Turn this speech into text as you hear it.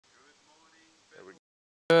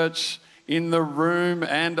Church in the room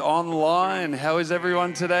and online. How is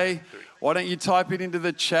everyone today? Why don't you type it into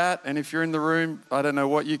the chat? And if you're in the room, I don't know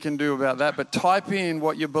what you can do about that, but type in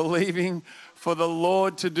what you're believing for the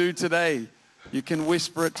Lord to do today. You can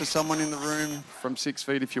whisper it to someone in the room from 6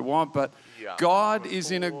 feet if you want, but God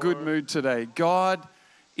is in a good mood today. God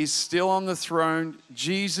is still on the throne.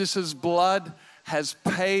 Jesus' blood has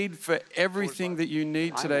paid for everything that you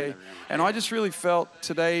need today. And I just really felt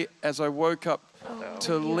today as I woke up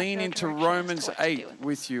to lean into Romans 8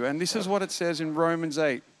 with you. And this is what it says in Romans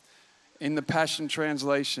 8 in the Passion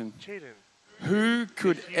Translation. Who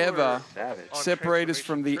could ever separate us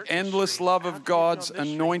from the endless love of God's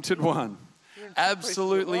anointed one?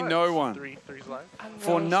 Absolutely no one.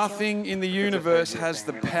 For nothing in the universe has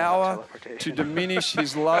the power to diminish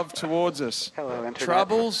his love towards us.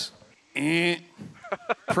 Troubles,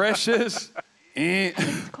 pressures, and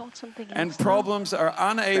problems are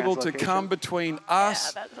unable to come between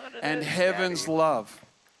us and heaven's love.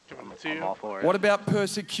 What about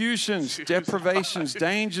persecutions, deprivations,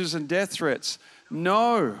 dangers, and death threats?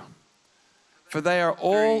 No, for they are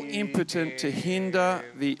all impotent to hinder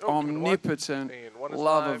the omnipotent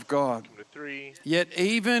love of God. Yet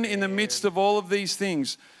even in the midst of all of these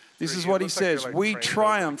things, this is what he says, we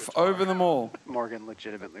triumph over them all. Morgan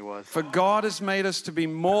legitimately was. For God has made us to be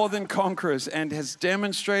more than conquerors and has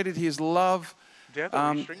demonstrated his love,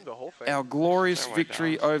 our glorious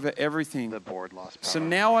victory over everything. So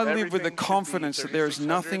now I live with the confidence that there is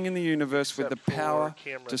nothing in the universe with the power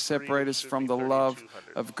to separate us from the love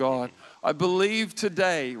of God. I believe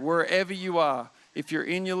today, wherever you are, if you're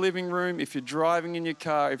in your living room, if you're driving in your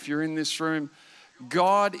car, if you're in this room,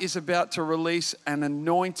 God is about to release an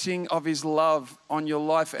anointing of his love on your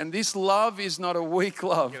life. And this love is not a weak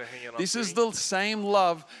love. This is the same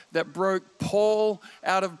love that broke Paul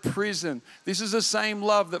out of prison. This is the same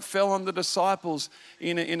love that fell on the disciples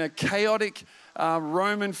in a chaotic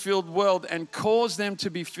Roman-filled world and caused them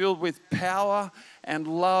to be filled with power and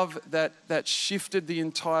love that shifted the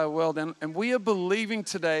entire world. And we are believing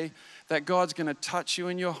today that God's going to touch you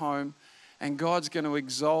in your home and God's going to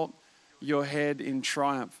exalt your head in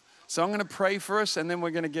triumph. So I'm going to pray for us and then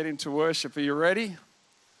we're going to get into worship. Are you ready?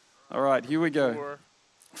 All right, here we go.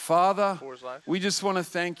 Father, we just want to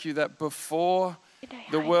thank you that before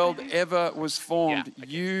the world ever was formed,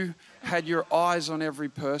 you had your eyes on every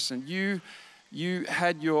person. You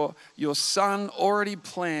had your son already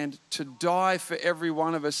planned to die for every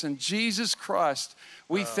one of us. And Jesus Christ,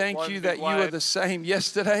 we thank you that you are the same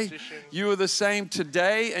yesterday, you are the same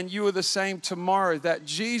today, and you are the same tomorrow. That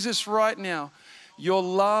Jesus, right now, your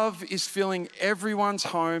love is filling everyone's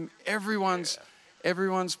home, everyone's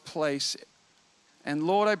place. And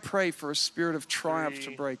Lord, I pray for a spirit of triumph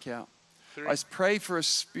to break out. I pray for a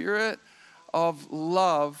spirit of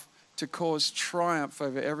love to cause triumph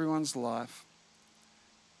over everyone's life.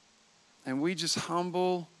 And we just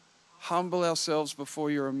humble ourselves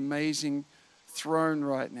before your amazing throne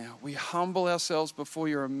right now. We humble ourselves before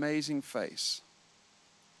your amazing face.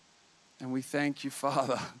 And we thank you,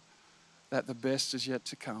 Father, that the best is yet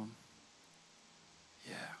to come.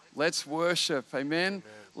 Yeah. Let's worship. Amen.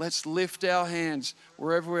 Let's lift our hands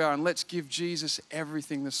wherever we are and let's give Jesus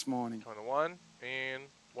everything this morning. 1 and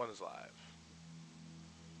 1 is live.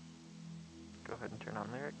 Go ahead and turn on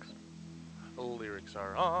lyrics. The lyrics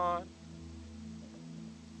are on.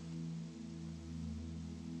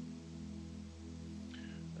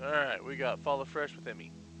 All right, we got Fall Afresh with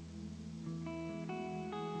Emmy.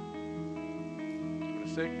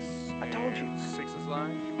 6. I told you. 6 is live.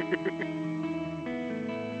 Look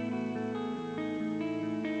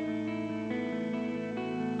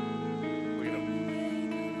at him.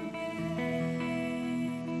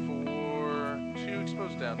 4, 2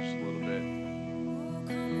 exposed down just a little bit.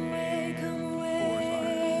 And 4 is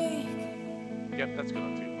live. Yep, that's good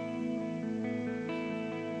on 2.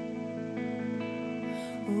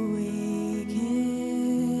 Awaken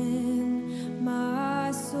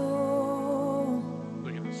my soul.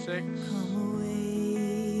 Look at the 6. Come away.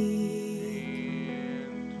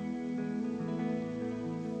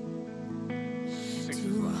 And 6 is To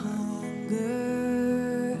live.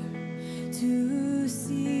 hunger, to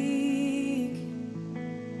seek,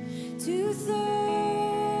 to thirst.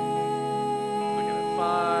 Look at it,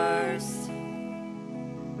 5.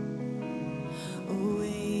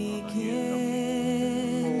 Awaken.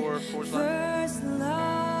 4 is live. First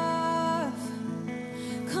love,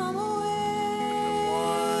 come away.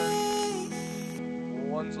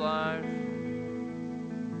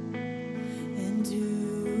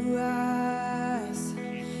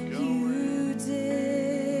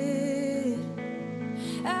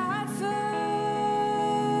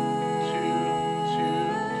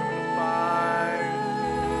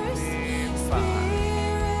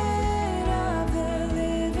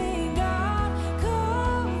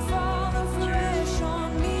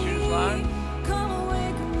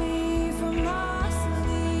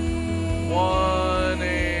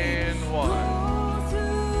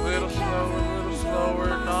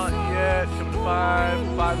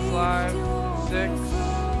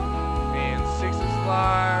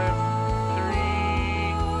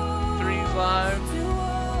 live.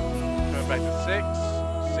 Coming back to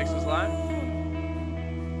 6. 6 is live.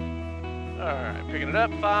 Alright, picking it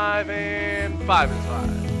up. 5 and 5 is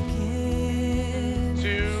live.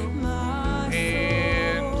 2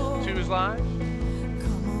 and 2 is live.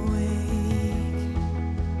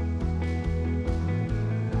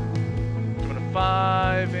 Coming to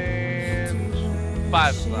 5 and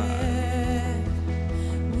 5 is live.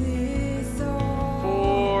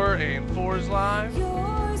 4 and 4 is live.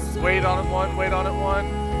 Wait on it, 1. Wait on it, 1.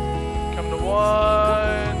 Come to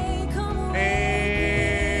 1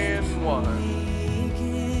 and 1.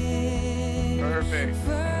 Perfect.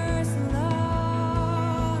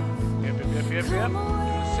 Yep.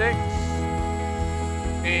 Coming to 6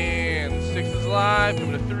 and 6 is live.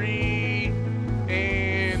 Coming to 3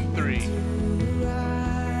 and 3.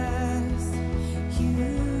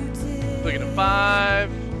 Looking at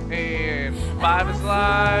 5 and 5 is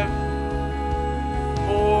live.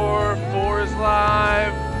 4 is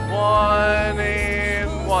live. 1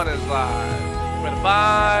 and 1 is live. Coming to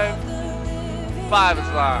 5 is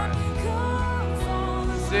live.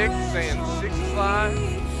 6 and 6 is live.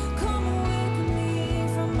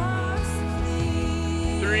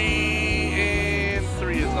 3 and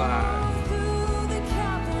 3 is live.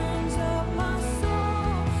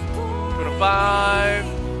 Go to 5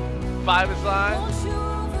 is live.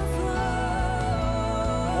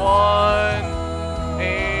 1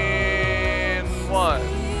 and 1.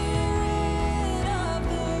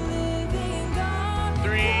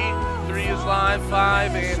 3 is live.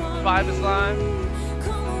 5 and 5 is live.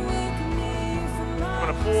 Go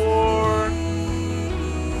to 4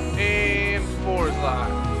 and 4 is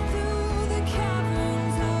live.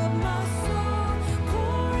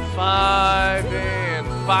 5 and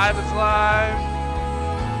 5 is live.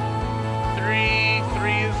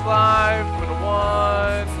 3 is live. Go to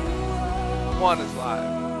 1 is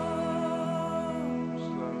live.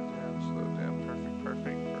 Slow down.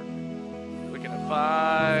 Perfect. Looking at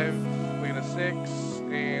 5, looking at 6,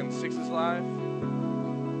 and 6 is live.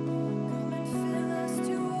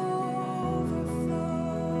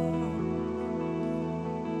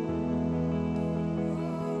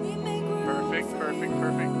 Perfect.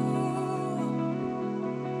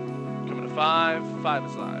 Coming to 5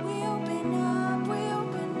 is live.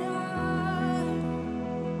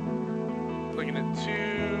 Looking at 2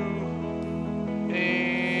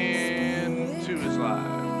 and 2 is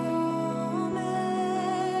live.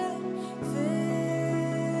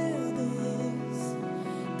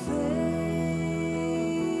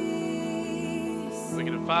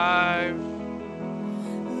 Looking at 5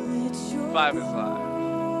 is live.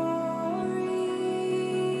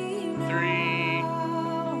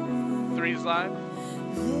 3 is live.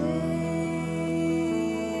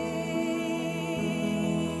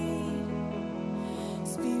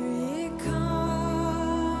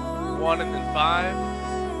 One and then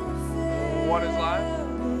 5. 1 is live.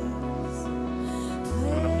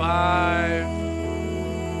 Going to 5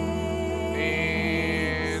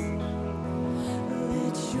 and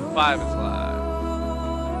 5 is live.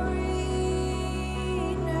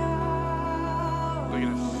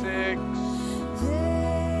 Looking at 6.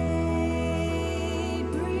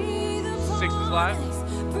 6 is live.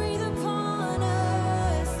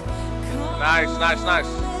 Nice. 5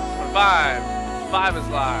 is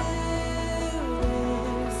live.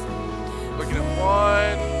 Looking at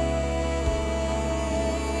 1.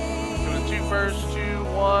 Doing 2 first. 2,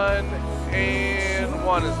 1, and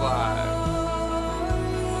 1 is live.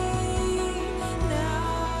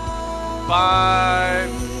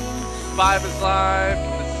 5 is live.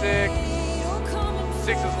 Coming to 6.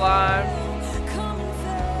 6 is live.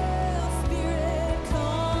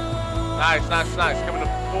 Nice. Coming to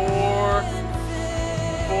 4.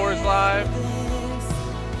 4 is live.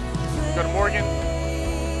 Go to Morgan.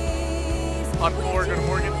 On 4, go to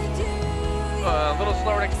Morgan. A little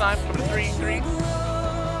slower next time. Coming to 3.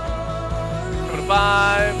 Coming to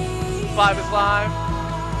 5 is live.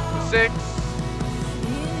 6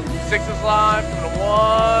 is live. Coming to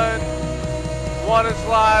 1 is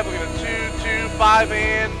live. We're going to 2, 5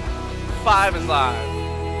 and 5 is live.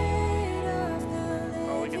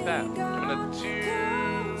 Oh, look at that. Coming to 2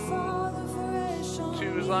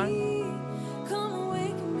 is live.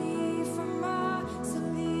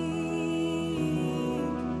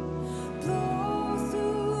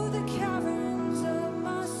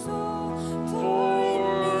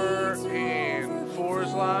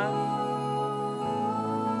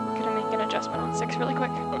 Adjustment on 6 really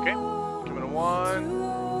quick. Okay. Coming to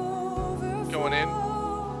 1. Going in.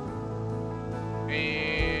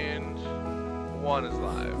 And 1 is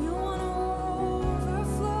live.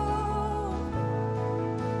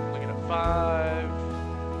 Looking at 5.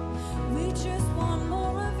 We just want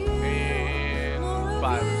more of you. And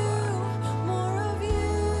 5 is live. More of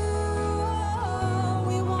you.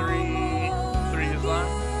 We want 3 is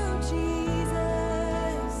live.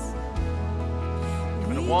 Jesus.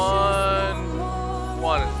 Give it a 1.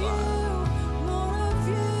 1 is live. More of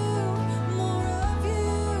you. More of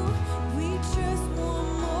you. We just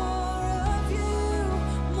want more of you.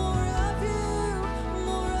 More of you.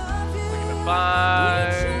 More of you. Give it a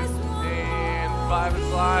 5. And 5 is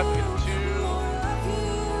live. Give it a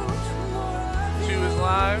 2. 2 is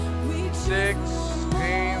live. 6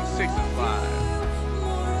 and 6 is live.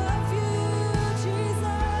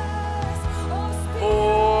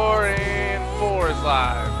 4 and 4 is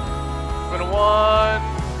live. Coming to 1.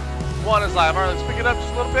 1 is live. All right, let's pick it up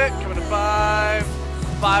just a little bit. Coming to 5.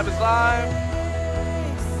 5 is live.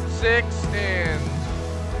 6 and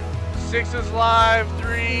 6 is live.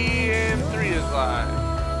 3 and 3 is live.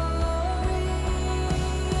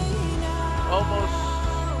 Almost.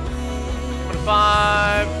 Coming to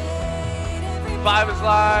 5. 5 is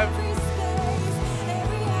live.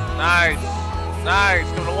 Nice. Nice.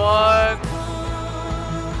 Coming to 1.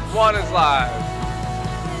 1 is live.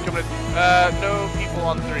 Coming to, no people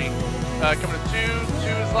on 3. Coming to 2. 2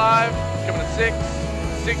 is live. Coming to 6.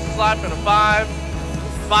 6 is live. Coming to 5.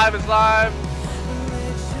 5 is live.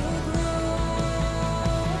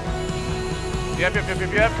 Yep. Coming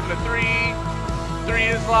to 3. 3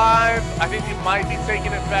 is live. I think he might be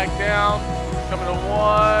taking it back down. Coming to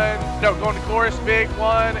 1. No, going to chorus. Big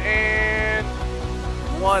 1 and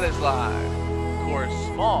 1 is live. Chorus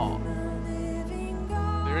small.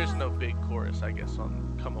 There is no big chorus, I guess,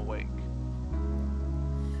 on Come Awake.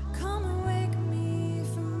 Come and wake me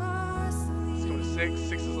from my Let's go to sleep. 6.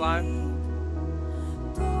 6 is live.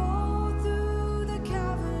 Go through the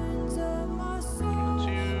caverns of my soul.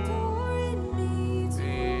 2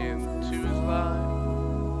 and 2 is live.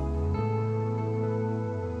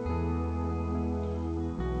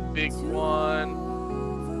 Big 1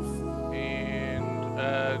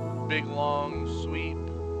 and big long sweep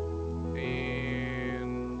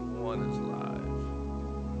and 1 is live.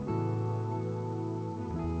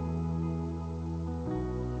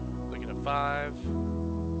 Looking at 5.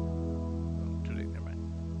 Too late, never mind.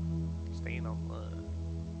 Staying on line.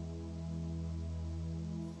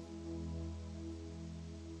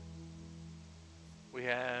 We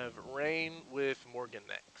have Rain with Morgan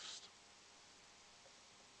next.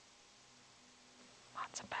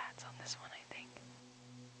 Lots of pads on this one, I think.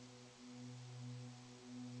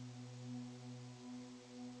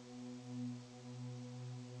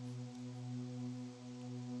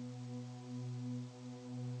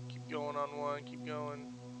 Keep going on 1, keep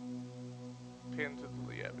going. Pin to the,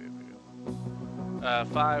 yeah, baby.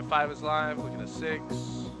 5 is live, looking at 6.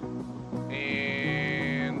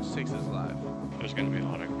 And 6 is live. There's gonna be a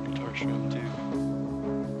lot of guitar strum too.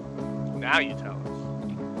 Now you tell us.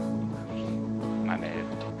 My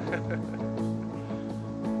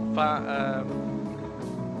bad.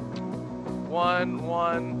 1,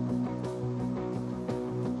 1,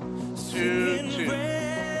 2, 2.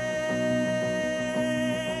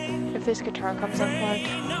 If this guitar comes unplugged,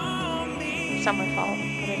 it's not my fault,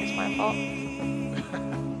 but it is my fault.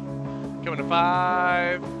 Coming to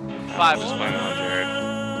 5. 5 is fine. Jared.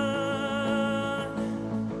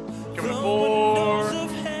 Coming to 4.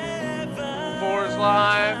 4 is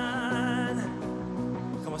live.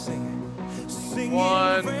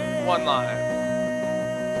 1 live.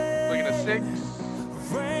 Looking at 6.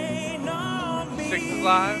 6 is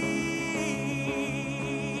live.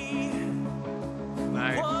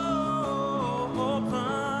 Nice.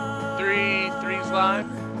 3 is live.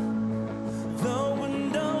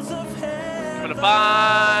 Coming to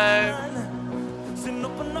 5.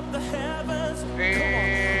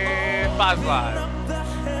 And 5 is live.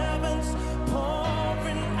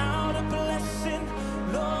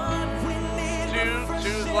 2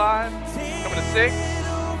 is live. Coming to 6.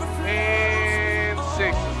 And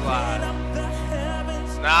 6 is live.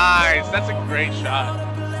 Nice. That's a great shot.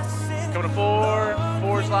 Coming to 4.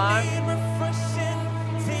 4 is live.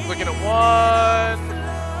 Looking at 1.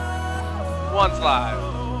 1's live.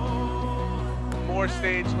 More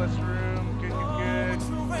stage, less room. Good.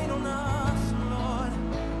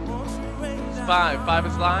 5. 5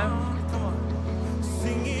 is live.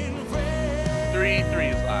 3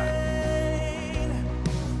 is live.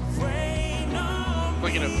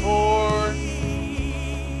 Looking at 4.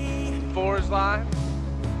 4 is live.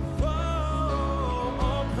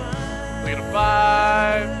 Looking at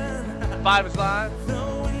 5. 5 is live.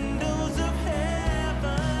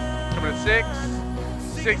 Coming at 6.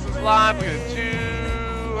 6 is live. Looking at 2.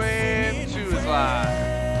 And 2 is live.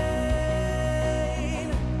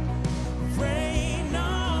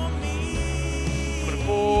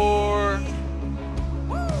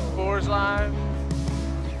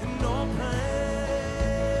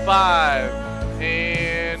 5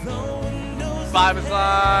 and 5 is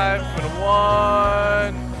live. Coming to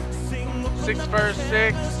 1. 6 first,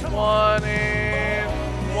 6, 1 and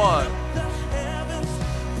 1.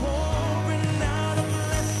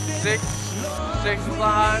 6 is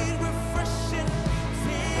live.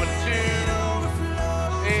 1 and 2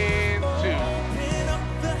 and 2.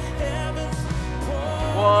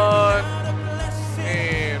 1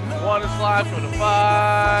 and 1 is live. Coming to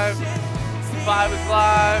 5. 5 is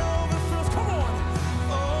live.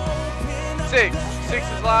 6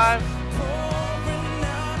 is live.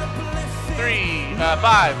 3,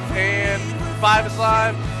 5 and 5 is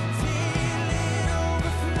live.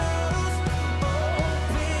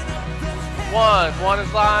 1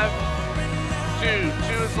 is live. 2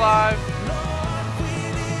 is live.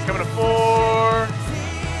 Coming to 4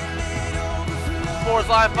 is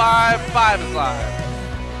live. 5 is live.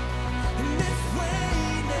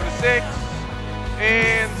 Coming to 6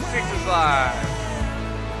 and 6 is live.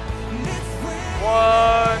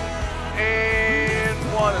 1 and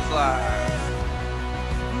 1 is live.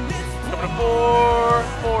 Coming to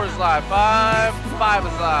 4 is live. 5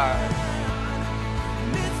 is live.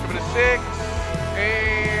 Coming to 6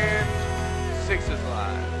 and 6 is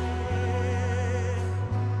live.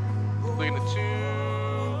 Looking at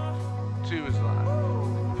 2 is live.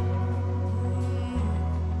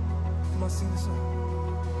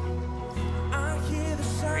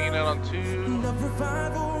 Hanging out on 2.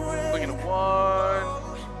 Looking at 1.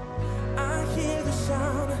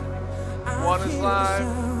 1 is live.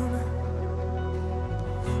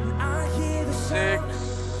 6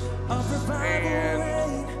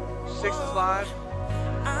 and 6 is live.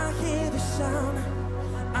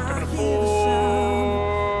 Coming to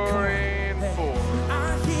 4 and 4.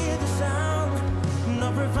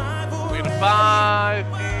 Looking at 5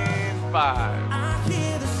 and 5.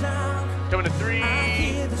 Coming to 3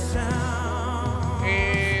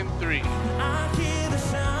 and 3.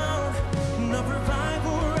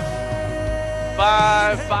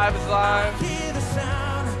 5 is live.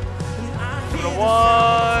 Coming to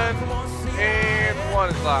 1 and 1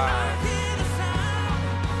 is live.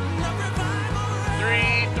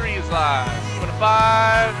 3 is live. Coming to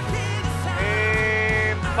 5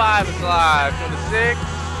 and 5 is live. Coming to 6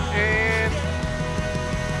 and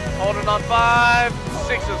holding on 5.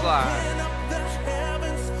 6 is live.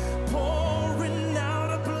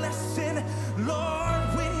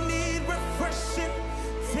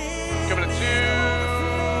 Coming to 2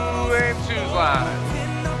 and 2 is live.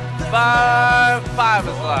 5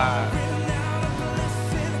 is live.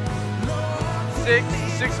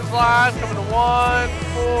 6 is live. Coming to 1,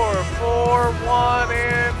 4, 1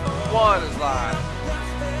 and 1 is live.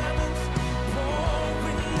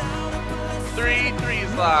 3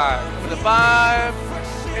 is live. Coming to 5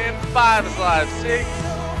 and 5 is live. 6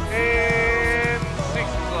 and 6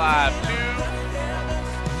 is live.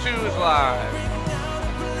 2 is live.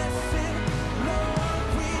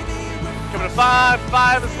 Coming to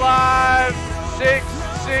 5 is live. 6,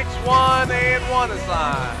 1 and 1 is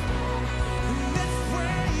live.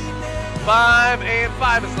 5 and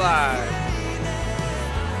 5 is live.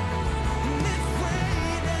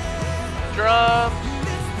 Drums.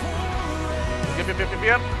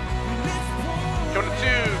 Yep. Coming to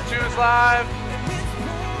 2 is live.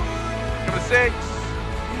 Coming to 6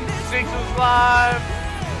 is live.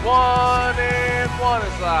 1 and 1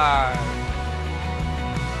 is live.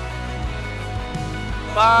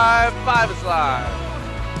 5 is live.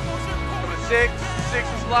 Coming to 6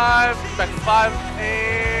 is live. Back to 5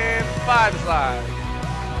 and 5 is live.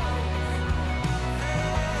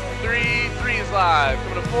 3 is live.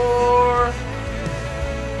 Coming to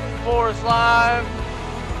 4 is live.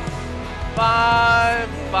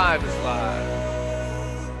 5 is live.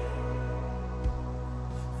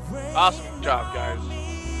 Awesome job, guys.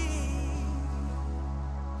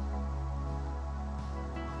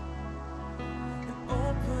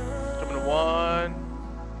 Coming to 1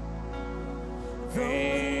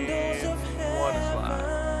 and 1 is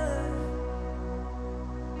live.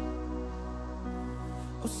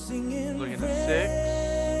 Looking at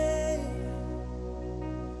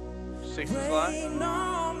 6. 6 is live.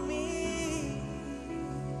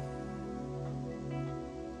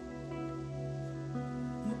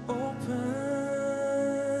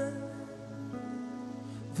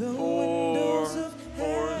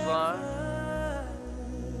 Four is live.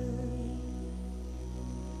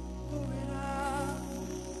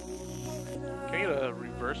 Can you get a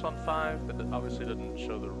reverse on 5? That obviously doesn't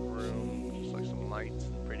show the room, just like some lights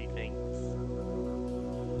and pretty things.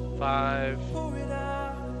 5.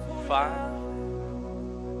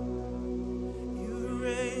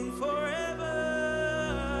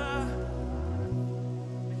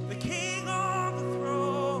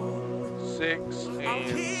 6 and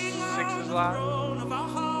 6 is live.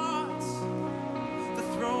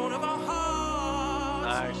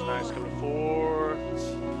 Nice, nice. Coming to 4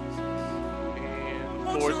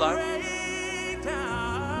 and 4 is live.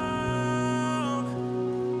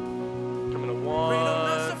 Coming to 1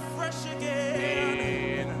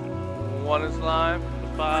 and 1 is live. Coming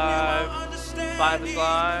to 5 is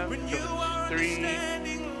live. Coming to 3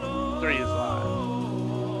 is live.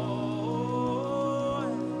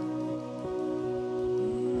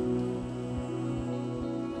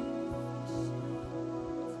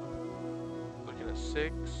 Looking at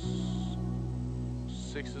 6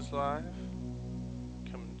 is live.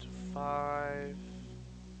 Coming to 5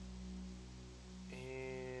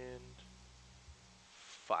 and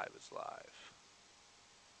 5 is live.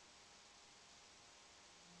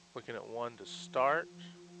 Looking at 1 to start.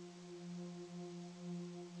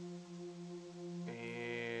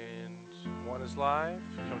 And 1 is live.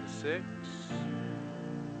 Coming to 6.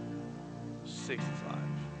 6 is live.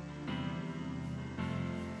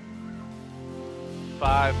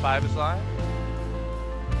 5 is live.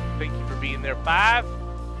 Thank you for being there. 5.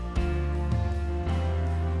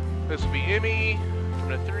 This will be Emmy.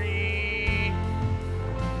 Coming to 3.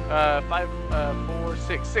 5, 4,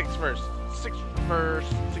 6. 6 first. 6 first.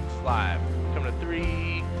 6 live. Coming to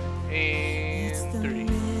 3 and 3.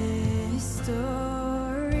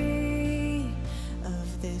 Story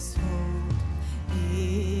of this hope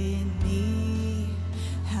in me,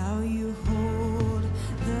 how you hold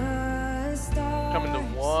the stars. Coming to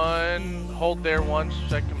 1. Hold there 1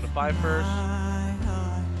 sec. Coming to 5 first.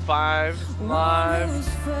 5 live.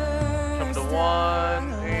 Coming to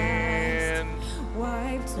 1 and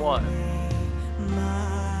 1.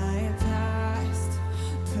 My past,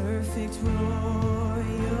 perfect royalty,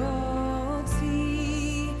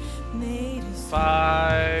 made us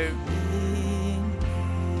 5 in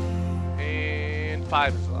and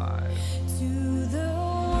 5 is live. to the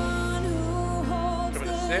one who holds Coming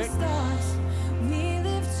to the 6. stars. We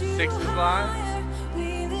lift you 6 is live. higher, we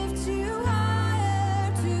lift you higher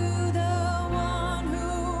to the one who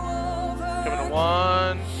Coming to overcame.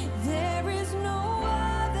 1. There is no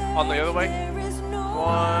other. On the other way. There is no 1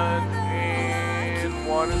 other and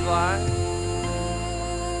 1 is live.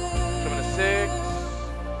 Coming to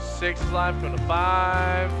 6. 6 is live. Coming to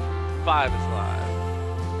 5. 5 is live.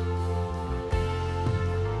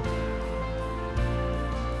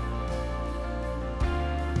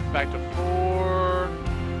 Back to 4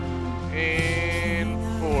 and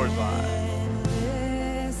 4 is live.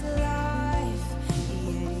 endless life,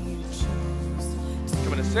 yet you chose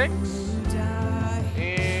Coming to 6 to die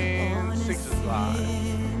and on 6 a is live.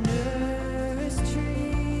 sinner's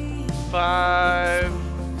tree. 5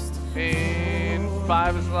 and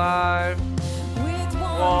 5 is live. With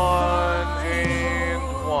 1 and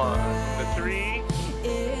 1. The 3.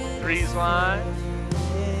 3 is live.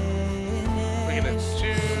 Looking at 2. 2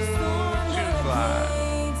 is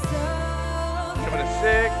live. Coming to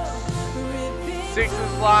 6. 6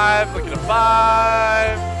 is live. Looking at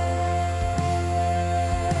 5.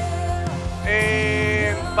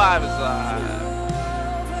 And 5 is live.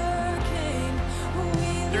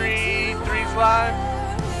 3 is live.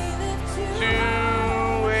 2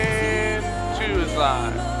 and 2 is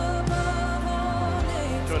live.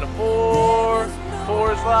 Coming to 4.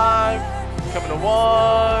 4 is live. Coming to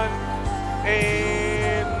 1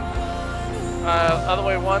 and other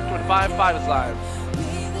way 1. Coming to 5. 5 is live.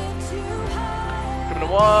 Coming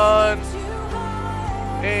to 1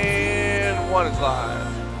 and 1 is live.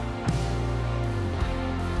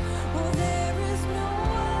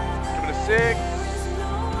 Coming to 6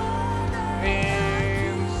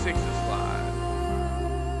 and 6 is live.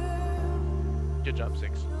 Good job,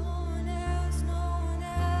 6.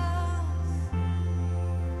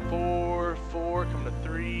 4, 4, coming to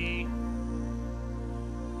 3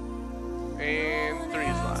 and 3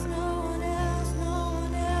 is live.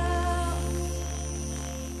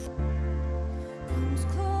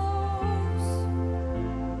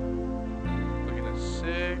 Looking at 6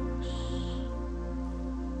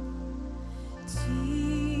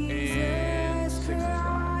 and 6 is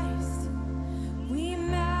live.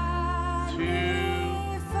 2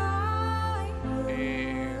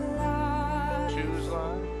 and 2 is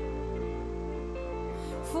live.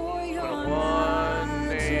 For your 1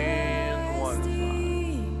 and 1 is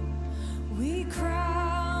live. we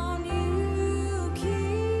crown you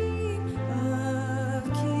King of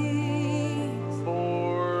Kings.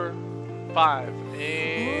 4, 5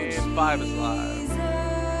 and 5 is live.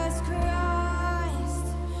 Jesus Christ,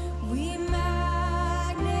 we magnify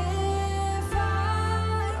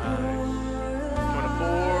Coming to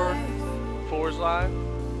your 4 is live.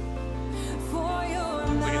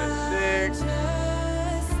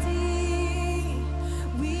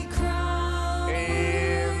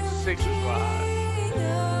 6 is live.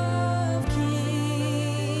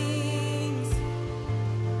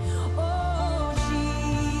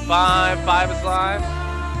 Five is live.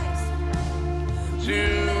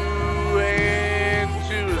 2 and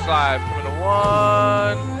 2 is live. Coming to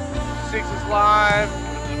 1. 6 is live.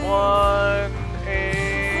 Coming to 1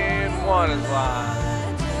 and 1 is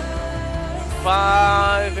live.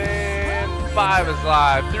 5 and 5 is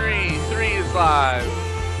live. 3 is live.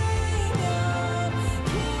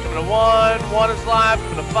 Coming to 1 is live.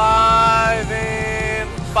 Coming to 5 and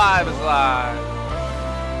 5 is live.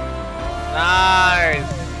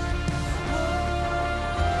 Nice.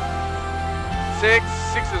 6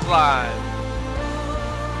 is live.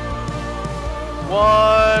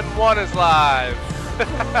 1 is live.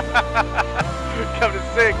 Coming to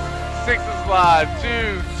 6 is live. 2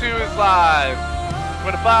 is live.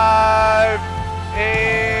 Coming to 5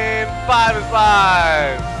 and 5 is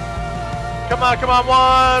live. Come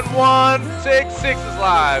on, 1, 6 is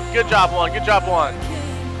live. Good job, 1. Good job, 1.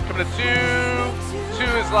 Coming to 2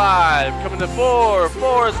 is live. Coming to 4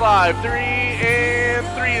 is live. 3 and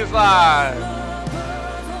 3 is live.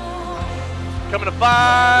 Coming to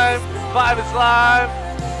 5 is live.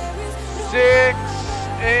 6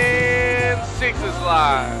 and 6 is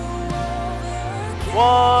live.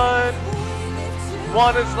 1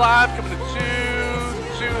 is live. Coming to 2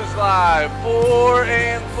 is live. 4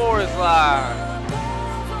 and 4 is live.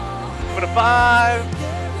 Coming to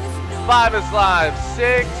 5 is live.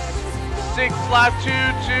 6 is live. 2.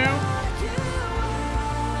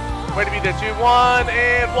 Way to be there. 2, 1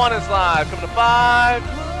 and 1 is live. Coming to 5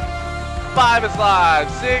 is live.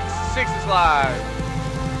 6 is live.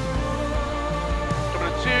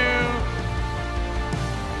 Coming to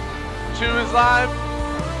 2 is live.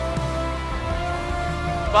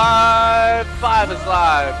 5 is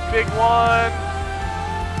live. Big 1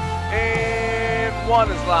 and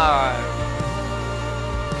 1 is live.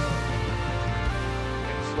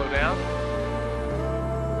 And slow down.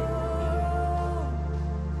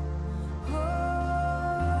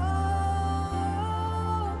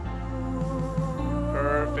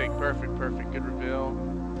 Perfect. Good reveal.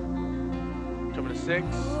 Coming to 6 is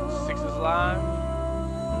live.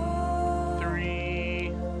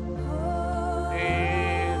 3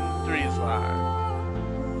 and 3 is live.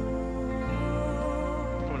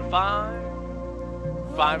 Coming to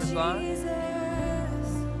 5 is live.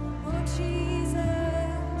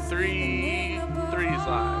 3 is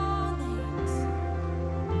live.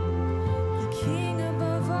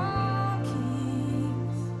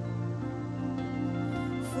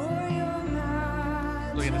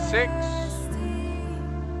 Looking at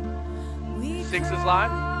 6 is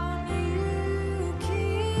live.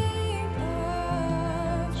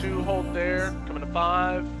 2 hold there. Coming to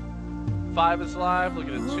 5 is live.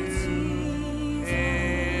 Looking at 2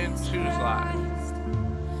 and 2 is live.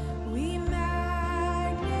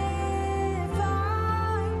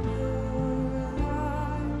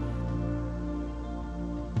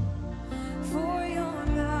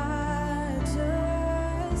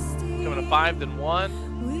 Coming to 5, then 1.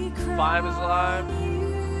 5 is live.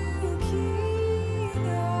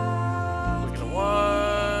 Looking at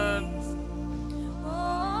 1.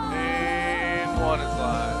 And 1 is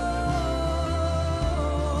live.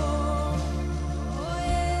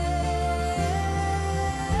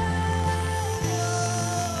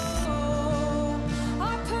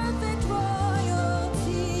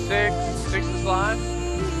 Six is live.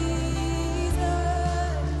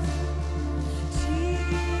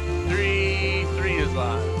 3 is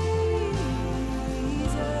live.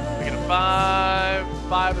 Looking at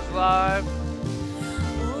 5 is live.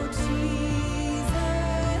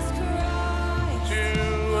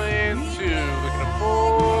 2 and 2. Looking at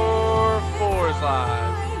 4 is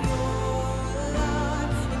live.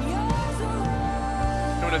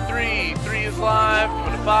 Coming to 3 is live.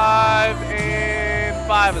 Coming to 5 and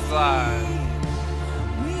 5 is live.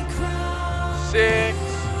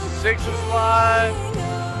 6 is live.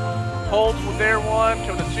 Hold there 1.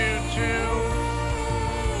 Coming to 2.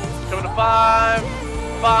 Coming to 5.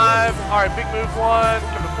 All right, big move 1.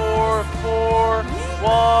 Coming to 4.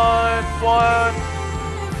 1.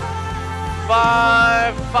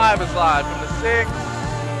 5 is live. Coming to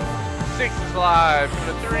 6 is live. Coming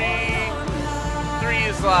to 3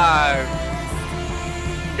 is live.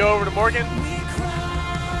 Go over to Morgan.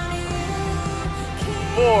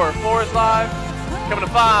 4 is live. Coming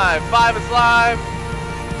to 5 is live.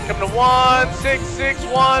 Coming to 1, 6,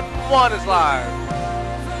 1 is live.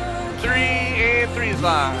 3 and 3 is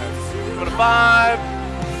live. Coming to 5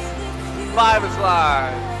 is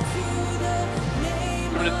live.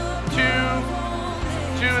 Coming to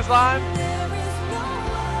 2 is live.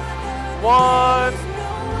 1,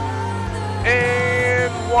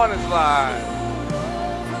 and 1 is live.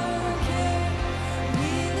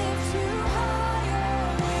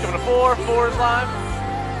 Coming to 4, 4 is live.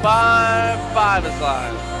 5 is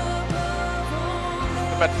live.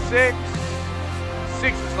 Back to 6,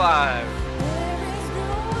 6 is live.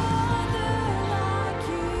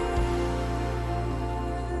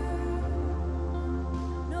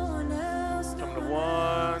 Coming to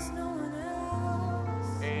 1,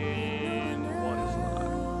 and 1 is live.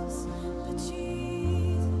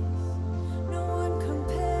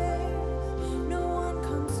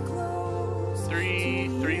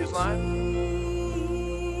 3 is live.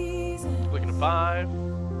 Looking at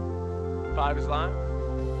 5 is live.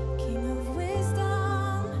 King of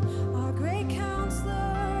wisdom, our great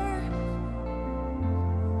counselor.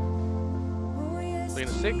 Oh, yes, Looking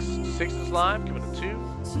at 6 is live. Coming to 2,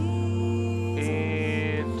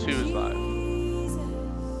 and 2 is live.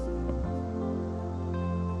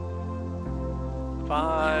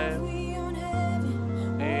 5,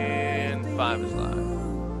 and 5 is live.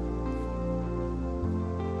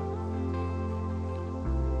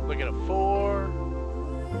 Looking at 4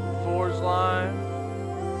 is live.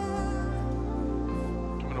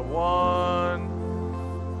 Coming to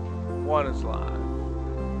 1 is live.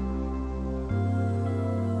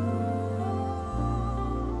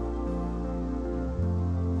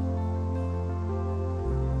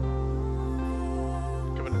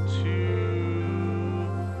 Coming to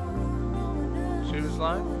 2 is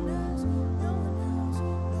live.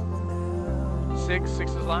 6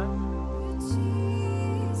 is live.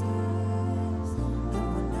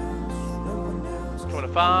 Coming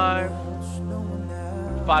to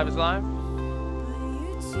 5 is live.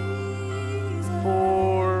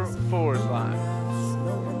 4 is live.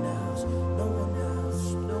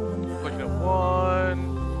 Looking at 1,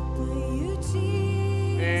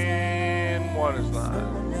 and 1 is live.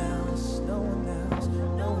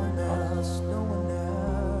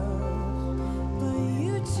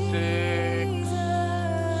 6 is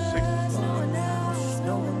live.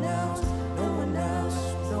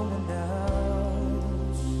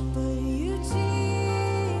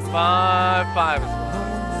 5 is live.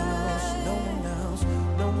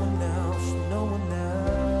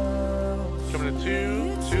 Coming to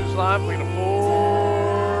 2 is live. Looking at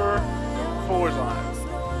 4 is live.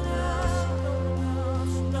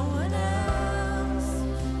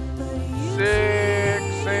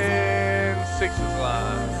 6 and 6 is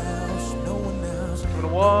live. Coming to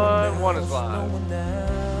 1 is live.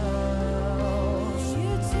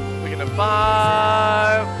 Looking at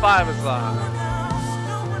 5 is live.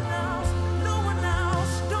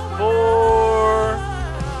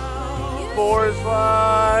 4 is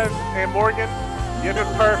live. And Morgan, you did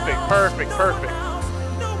perfect.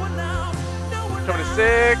 Coming to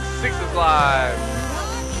 6 is live.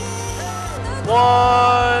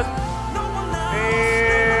 1,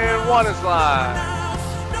 and 1 is live.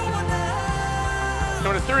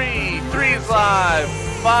 Coming to 3 is live.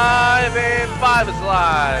 5 and 5 is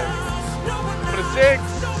live. Coming to 6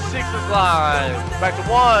 is live. Back to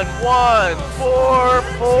 1, 4,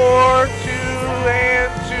 2,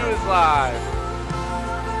 and 2 is live.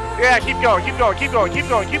 Yeah, keep going.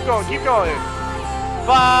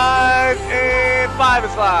 5 and 5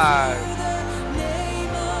 is live.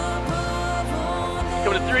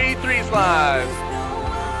 Coming to 3 is live.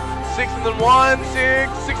 6 and then 1,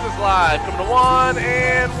 6 is live. Coming to 1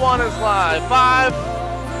 and 1 is live. 5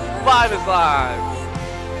 is live.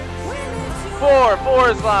 4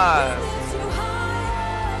 is live.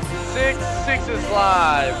 6 is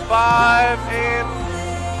live. 5 and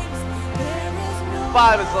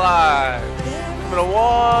 5 is live. Coming to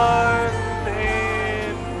 1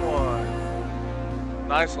 and 1.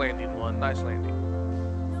 Nice landing, 1. Nice landing.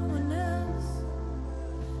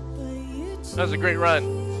 That was a great run.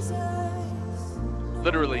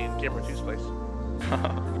 Literally in camera 2's place.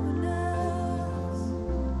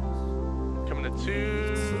 Coming to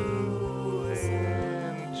 2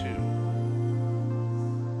 and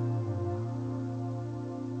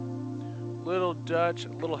 2. Little Dutch, a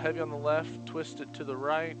little heavy on the left, twisted to the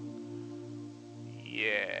right.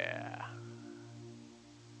 Yeah.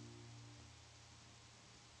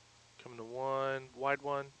 Coming to 1, wide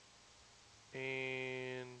 1,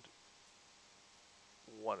 and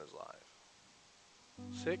 1 is live.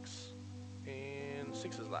 6 and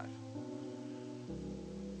 6 is live.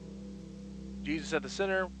 Jesus at the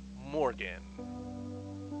center, Morgan.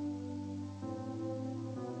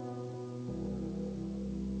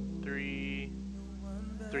 Three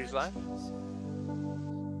is live.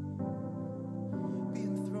 Be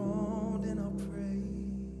enthroned in our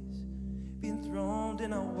praise. Be enthroned in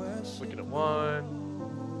Looking at 1.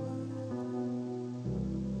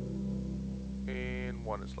 And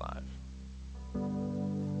 1 is live.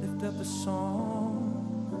 Lift up a song.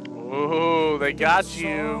 Oh, they got you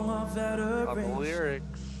on the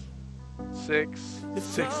lyrics. 6.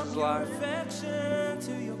 6 is live.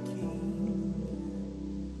 To your King.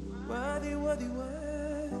 Worthy, worthy,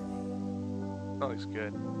 worthy. That looks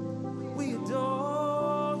good. We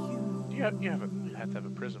adore you. You have to have a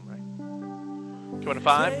prism, right? Do you want a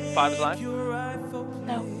 5? 5 is live.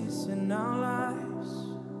 No. In our lives.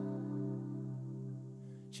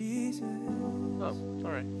 Jesus. Oh,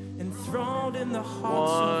 sorry. Enthroned in the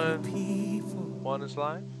hearts of the people. 1 is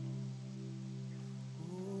live.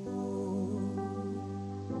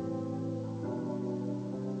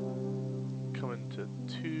 Coming to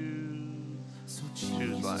 2. So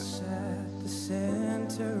 2 is live. at the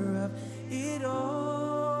center of it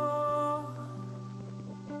all.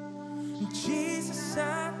 Jesus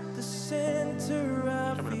at the center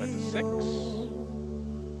of Coming up it at 6. all.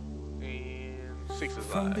 And 6 is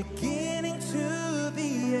From live. beginning to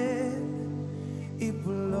the end, it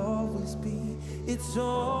will always be. It's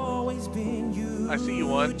always been you. I see you,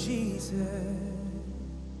 1. Jesus.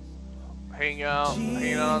 Hang out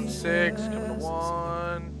on 6. Coming to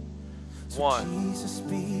 1. 1. Jesus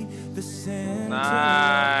be the center.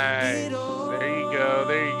 Nice. It all. There you go.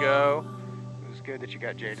 There you go. It was good that you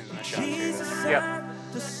got Jaden in that shot too. Jesus Yep. at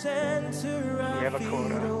the center of You have a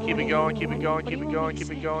quota. it all. Keep it going. Keep it going. Keep it going.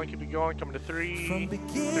 Keep it going. Keep it going. Coming to 3. From 3's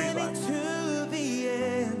beginning live. to the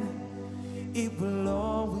end, it will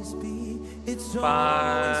always be. It's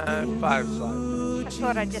 5. always been 5 is live. I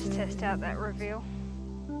thought I'd just test out that review.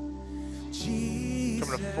 Jesus.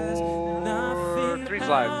 Coming to 4. 3's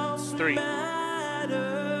live. 3.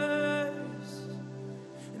 Matters.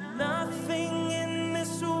 Nothing in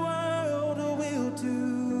this world will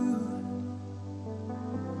do.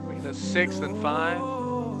 Looking at 6 and 5.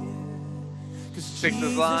 Oh, yeah. 'Cause 6 is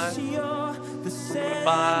Jesus, live. you're the Coming to center.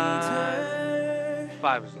 5.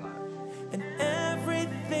 5 is live. And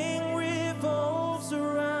everything revolves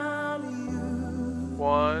around you.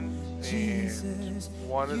 1 Jesus, and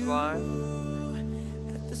 1 is live.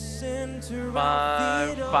 at the center 5.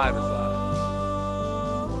 of it 5 is live.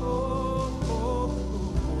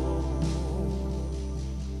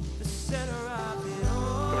 The center of it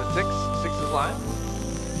all. Coming to 6. 6 is live.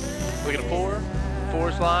 Looking at 4. 4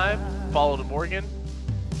 is live. Follow to Morgan.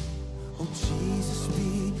 Oh, Jesus,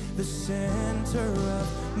 be the center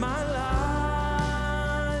of my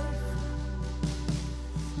life.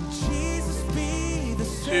 Jesus, be the 2.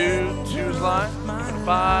 center 2 is live. of my Coming to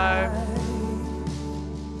 5. life.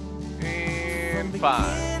 And 5.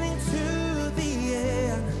 Beginning to the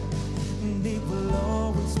end, and it will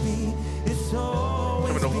always be. It's always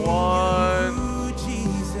Coming to been 1. you,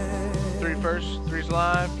 Jesus. 3 first. 3's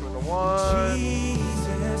live. Coming to 1.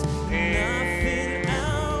 Jesus, And nothing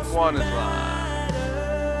else 1 is live.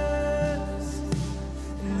 matters.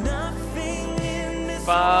 Nothing in this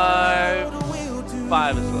 5. world will do.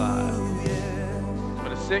 5 is live. Yeah.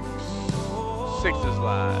 Coming to 6. 6 is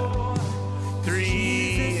live.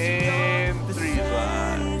 3 and 3 is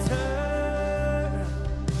live. Center,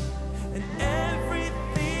 and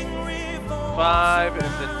everything revolves 5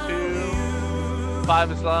 and then 2.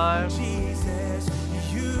 5 is live. Jesus,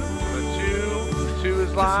 you. Coming to 2. 2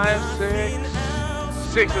 is live. 6.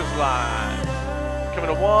 6 is live.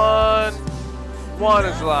 Coming to 1. 1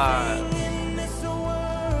 is live. In this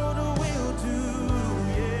world will do.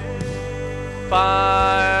 Yeah.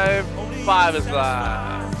 5. 5 is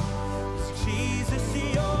live. Jesus,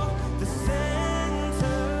 you're the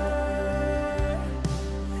center.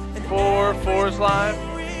 And 4. 4 is live.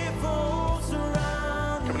 everything revolves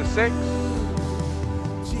around Coming to 6.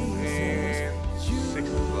 Jesus. And 6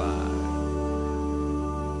 is live.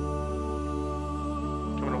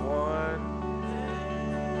 Coming to 1.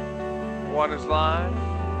 1 is live.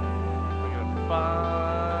 Looking at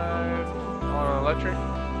 5. On electric.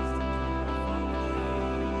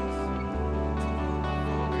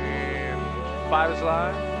 And 5 is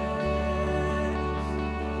live.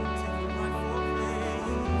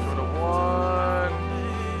 Coming to 1.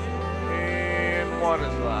 And 1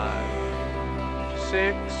 is live.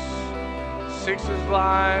 6. 6 is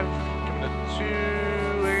live. Coming to 2.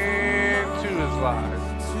 And 2 is live.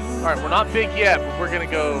 All right, we're not big yet, but we're gonna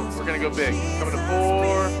go big. Coming to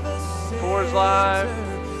 4. 4 is live.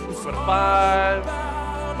 Coming to 5.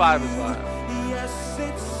 5 is live. Yes,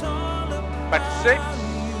 it's all about Back to 6.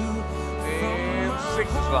 And 6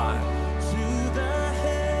 is live. to the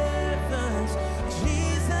heavens.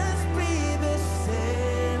 Jesus, be the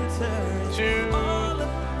center. 2. All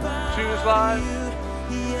about 2 is live.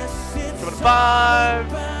 you. Yes, it's Coming Coming to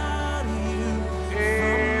 5.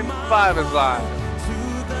 And 5 is live.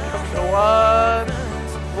 Coming to 1.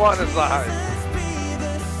 1 is live.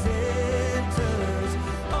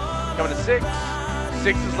 Coming to 6.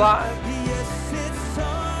 6 is live.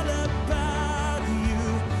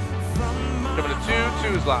 Coming to 2.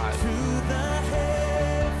 2 is live.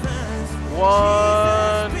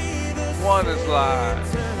 1. 1 is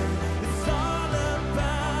live.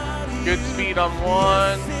 Good speed on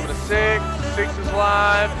 1. Coming to 6. 6 is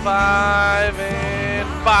live. 5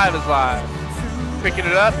 and 5 is live. Picking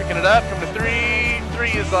it up. Coming to 3. 3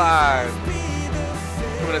 is live.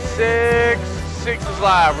 Coming to 6. 6 is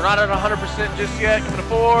live. We're not at 100% just yet. Coming to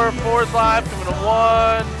 4. 4 is live. Coming to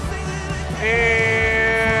 1.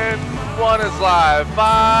 And 1 is live.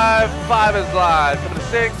 5. 5 is live. Coming to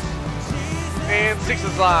 6. And 6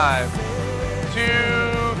 is live. 2.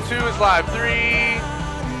 2 is live. 3.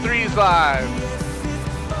 3 is live.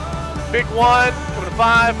 Big 1. Coming to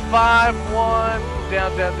 5. 5. 1.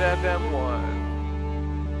 Down, down, down, down.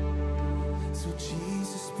 1. So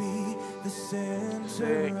Jesus be the center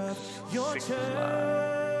 6. of your 6 is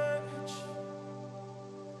live. church.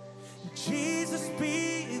 Jesus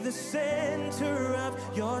be the center of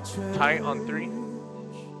your church. Tight on 3.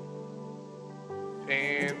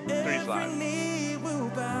 And 3 is live. Every knee will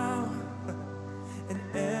bow, and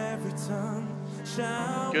every tongue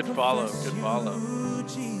shall Good follow, confess good follow. you,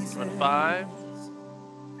 Jesus. Coming to 5.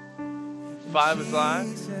 5 is live.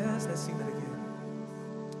 Jesus. Let's sing that again.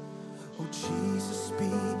 Oh, Jesus be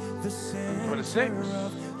the center Coming to 6.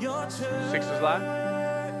 of your church. 6 is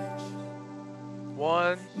live.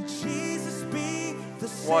 1. Jesus be the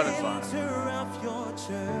 1 is live. center of your church.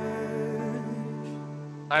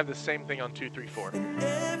 I have the same thing on 2, 3, 4. And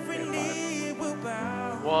every And 5. knee will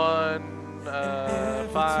bow. 1,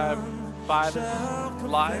 5. 5 is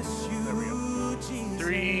live. There we go.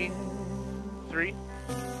 3. 3.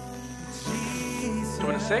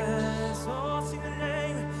 Coming to 6.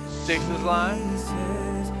 6 is live.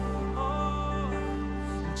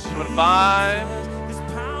 Coming to 5.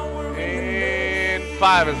 And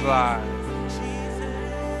 5 is live.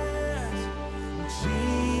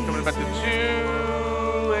 Coming back to 2.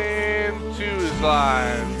 And 2 is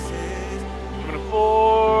live. Coming to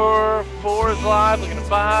 4. 4 is live. Looking at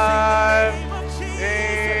 5.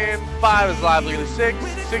 And 5 is live. Looking at 6.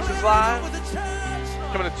 6 is live.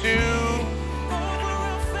 Coming to 2.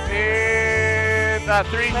 And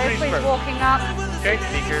 3. 3 is Leslie's first. walking up. Okay,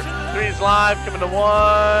 speaker. 3 is live. Coming to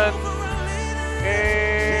 1.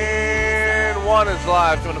 And 1 is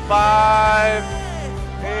live. Coming to 5.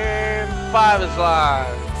 And 5 is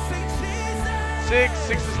live. 6.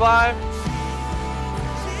 6 is live.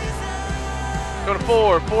 Coming to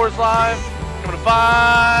 4. 4 is live. Coming to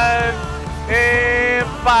 5. And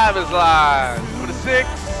 5 is live. Coming to 6.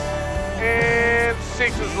 And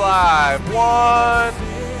 6 is live. 1.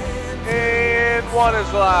 And 1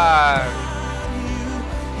 is live.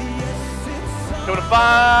 Coming to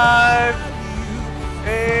 5.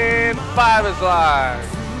 And 5 is live.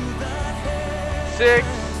 6.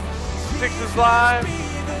 6 is live.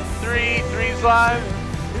 3. 3 is live.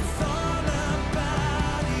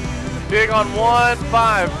 Big on 1.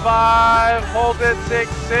 5. 5. Hold it. 6.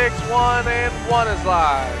 6. 1. And 1 is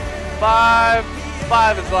live. 5.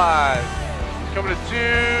 5 is live. Coming to 2.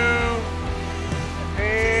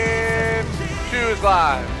 And 2 is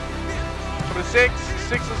live. Coming to 6.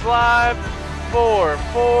 6 is live. 4.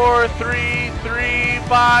 4. 3. 3.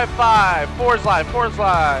 5. 5. 4 is live. 4 is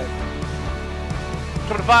live.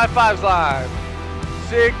 Coming to 5. 5 is live.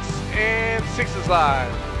 6. And 6 is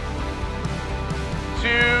live. 2.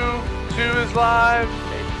 2 is live.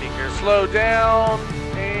 Slow down.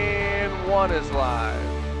 And 1 is live.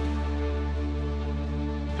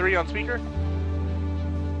 3 on speaker.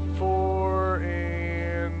 4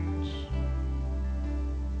 and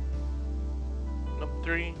nope,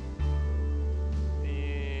 3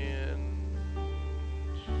 and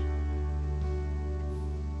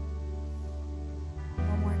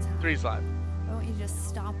 1 more time. 3's live. I want you to just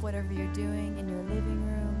stop whatever you're doing in your living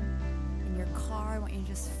room, in your car. I want you to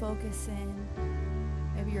just focus in.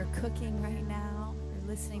 Maybe you're cooking right now. You're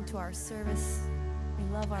listening to our service. We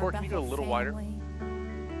love our Ford, can you go a Bethel little wider? family.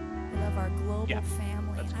 We love our global Yeah,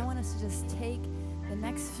 family. that's And I good. want us to just take the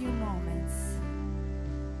next few moments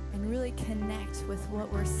and really connect with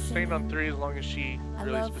what we're seeing. Staying on 3 as long as she I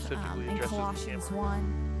really love specifically in addresses the Colossians camera.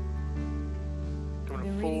 1. I've Coming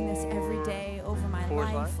been to reading this every 4. day over my 4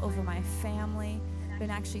 is life, live. over my family. Been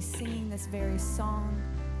actually singing this very song.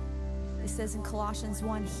 It says in Colossians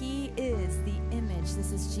 1, He is the image,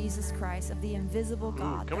 this is Jesus Christ, of the invisible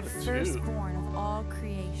God, the coming to 2. firstborn of all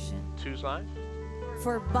creation. 2's live.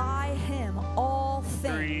 For by him all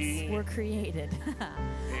things were created,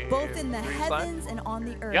 both in the heavens and on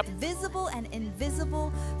the earth, visible and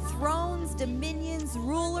invisible, thrones, dominions,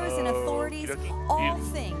 rulers, and authorities. All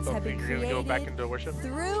things have been created go back into worship?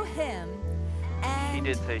 through him and He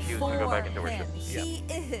did say he was going to go back into worship. He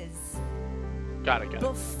is Got it.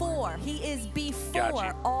 before. He is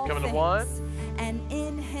before all Coming things. to 1. And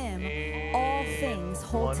in him all things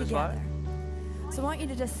hold together. So I want you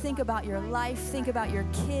to just think about your life, think about your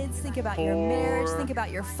kids, think about your marriage, think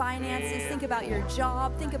about your finances, think about your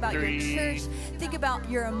job, think about your church, think about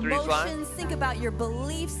your emotions, think about your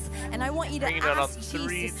beliefs. And I want you to ask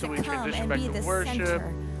Jesus to come and be the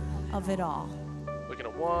center of it all. Looking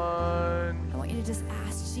at 1. I want you to just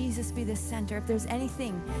ask Jesus be the center. If there's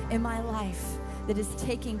anything in my life that is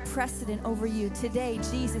taking precedent over you, today,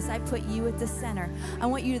 Jesus, I put you at the center. I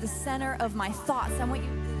want you to the center of my thoughts. I want you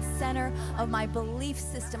center of my belief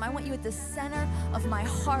system. I want you at the center of my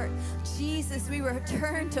heart. Jesus, we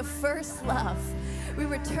return to first love. We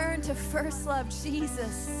return to first love,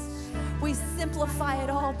 Jesus. We simplify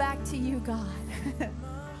it all back to you, God. I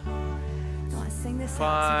want to sing this 5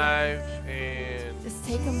 out together. and Just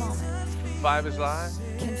take a moment. 5 is live.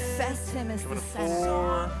 Confess him as the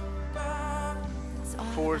center. 4.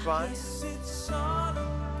 4 is live. 6.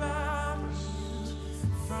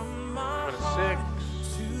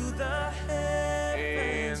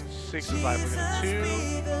 And 6 is live. We're going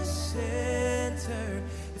to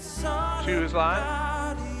 2. 2 is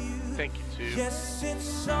live. Thank you, 2. Yes,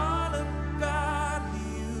 it's all about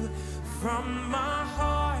you. From my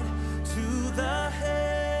heart to the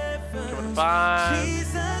heavens. Coming to 5.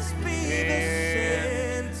 Jesus be the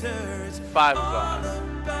center. It's 5 is live.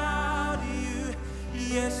 about you.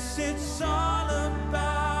 Yes, it's all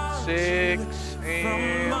about 6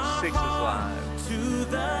 and 6 is live. to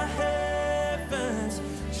the heavens.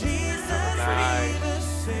 Jesus Nice. be the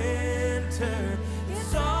center.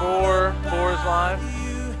 It's 4 is live.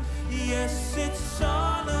 yes, it's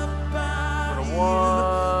all about Coming to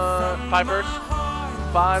 1. 5 first.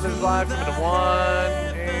 5 is live. Coming to 1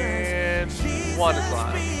 and 1 is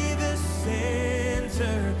live. be the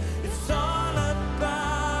center. It's all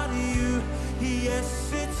about you.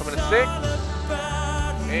 Yes, it's Coming to 6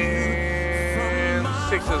 about you. and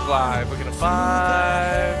 6 is live. Looking at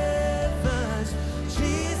 5.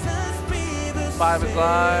 5 is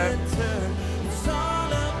live.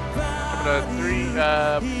 Coming to 3,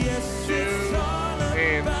 2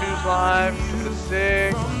 and 2's live. Coming to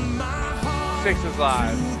 6. 6 is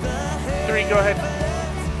live. 3, go ahead.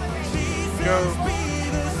 Go.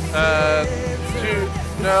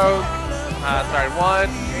 2, no. Sorry, 1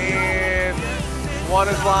 and 1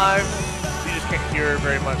 is live. You just can't hear her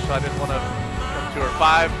very much, so I didn't want to come to her.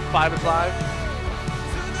 5 is live.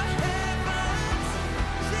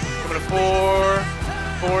 Coming to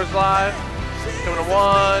 4 is live. Coming to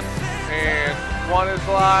 1 and 1 is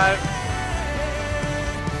live.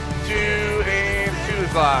 2 and 2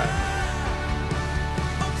 is live.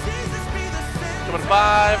 Coming to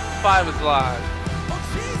 5 is live.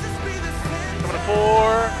 Coming to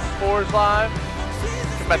 4 is live.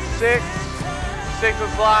 Coming back to 6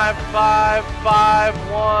 is live. 5,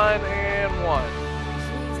 1 and 1.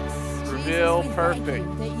 Reveal perfect.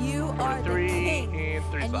 That you are the 3 King, and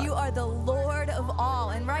 3 is and live. you are the Lord of all.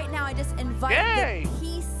 And right now, I just invite Yay! the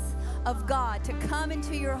peace of God to come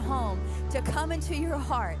into your home, to come into your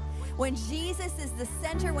heart. When Jesus is the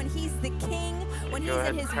center, when he's the king, when he's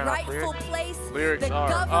in his rightful place, Lyrics the are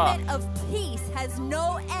government of peace has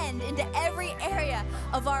no end into every area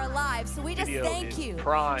of our lives. So we just Video thank is you,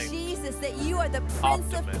 primed. Jesus, that you are the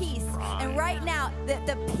Prince of Optimus Peace. Prime. And right now,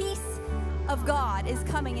 the peace of God is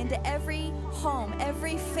coming into every home,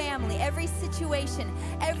 every family, every situation,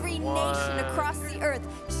 every nation across the earth.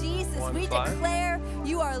 Jesus, we declare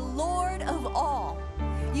you are Lord of all.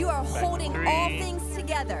 You are holding all things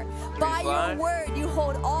together. By your word, you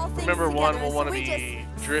hold all things Remember, together. one will want to we be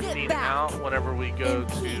just drifting sit back out whenever we go in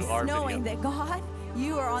peace, to our knowing video. that God,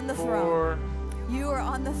 you are on the 4 throne. You are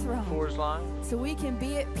on the throne. 4 is live. So we can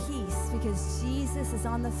be at peace because Jesus is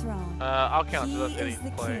on the throne. I'll count He to that is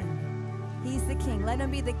the play. king. He's the king. Let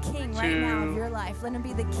him be the king right now of your life. Let him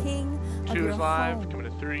be the king of 2 your is live. home. Coming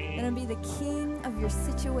to 3. Let him be the king of your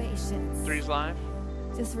situations. 3 is live.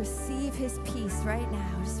 Just receive his peace right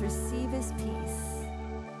now. Just receive his peace.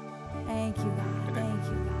 Thank you, God. Thank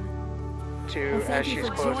you, God. 2, Well, as thank you she's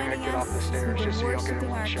for closing, I joining get off the us. stairs We're just so you don't get worshiping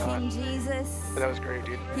in our one shot. King Jesus. But that was great,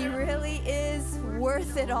 dude. He really is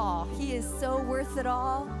worth it all. He is so worth it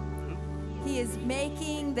all. He is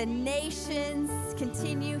making the nations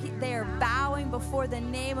continue. They are bowing before the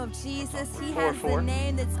name of Jesus. He has the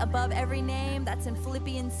name that's above every name. That's in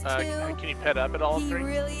Philippians 2. Can you pet up at all He three?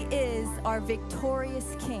 really is our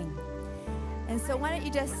victorious King. And so why don't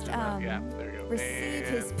you just receive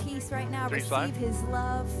his peace right now, receive his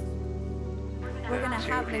love. We're going to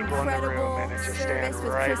have an incredible service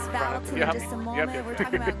with Chris Valentin in just a moment. We're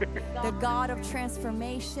talking about the God of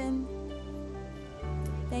transformation.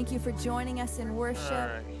 Thank you for joining us in worship. All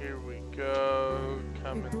right, here we go.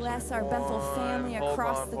 We bless our Bethel family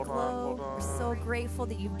across the globe. We're so grateful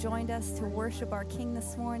that you've joined us to worship our King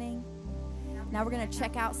this morning. Now we're going to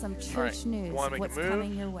check out some church news, what's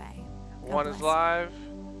coming your way. One is live.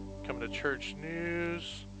 Coming to church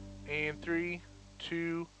news. And 3,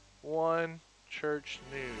 2, 1. Church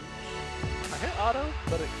news. I hit auto,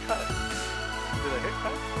 but it cut. Did I hit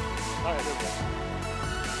cut? All right, there we go.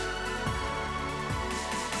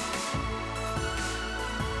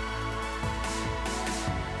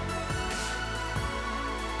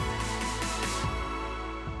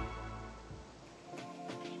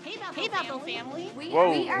 Hey, Bethel family.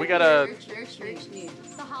 Whoa, we got a church news.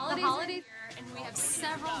 The holidays and we have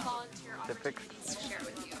several volunteer opportunities to share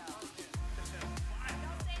with you.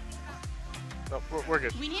 Oh, we're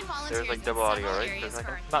good. We need volunteers. There's like double audio, right?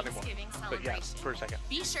 Not anymore. But yeah, for a second.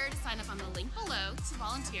 Be sure to sign up on the link below to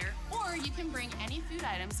volunteer, or you can bring any food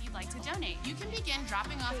items you'd like to donate. You can begin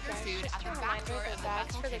dropping off your food at the back door of the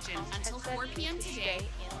Bethel Kitchen until 4 p.m. today,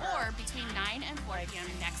 or between 9 and 4 p.m.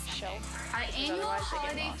 next Sunday. Our annual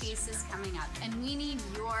holiday feast is coming up, and we need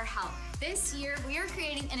your help. This year, we are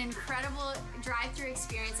creating an incredible drive-thru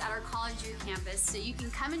experience at our College View campus, so you can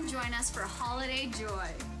come and join us for holiday joy.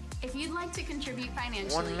 If you'd like to contribute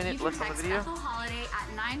financially, you can text Bethel Holiday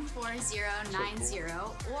at 94090,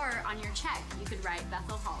 or on your check, you could write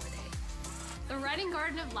Bethel Holiday. The Reading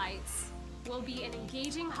Garden of Lights will be an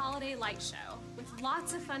engaging holiday light show with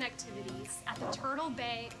lots of fun activities at the Turtle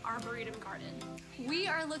Bay Arboretum Garden. We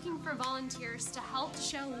are looking for volunteers to help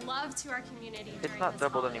show love to our community. It's not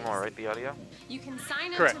doubled anymore, right, the audio? You can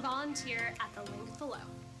sign up to volunteer at the link below.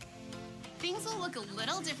 Things will look a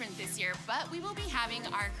little different this year, but we will be having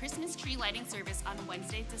our Christmas tree lighting service on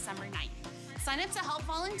Wednesday, December 9th. Sign up to help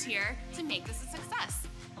volunteer to make this a success.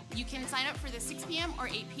 You can sign up for the 6 p.m. or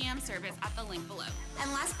 8 p.m. service at the link below.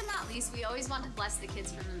 And last but not least, we always want to bless the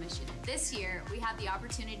kids from the mission. This year, we have the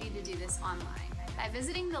opportunity to do this online. By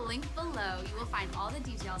visiting the link below, you will find all the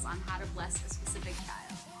details on how to bless a specific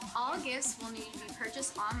child. All gifts will need to be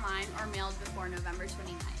purchased online or mailed before November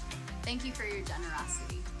 29th. Thank you for your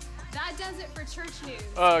generosity. That does it for church news.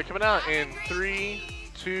 Coming out in 3,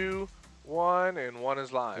 2, 1, and 1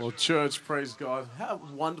 is live. Well, church, praise God. How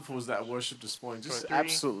wonderful was that worship this morning? Just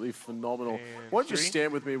absolutely phenomenal. Why don't you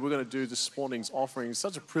stand with me? We're going to do this morning's offering. It's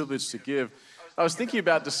such a privilege to give. I was thinking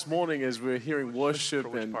about this morning as we're hearing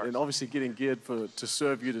worship and obviously getting geared to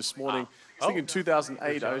serve you this morning. I think in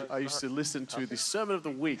 2008, I used to listen to the Sermon of the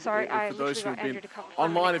Week. Sorry, for those who have been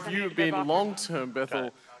online, if you have been long-term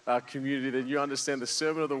Bethel community, then you understand the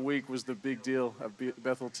Sermon of the Week was the big deal of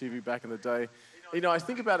Bethel TV back in the day. You know, I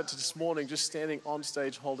think about it this morning, just standing on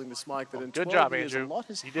stage holding this mic, that in 12 years, a lot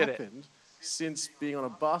has happened since being on a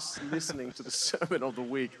bus listening to the Sermon of the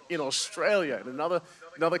Week in Australia, in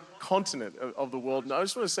another continent of the world. And I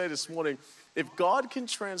just want to say this morning, if God can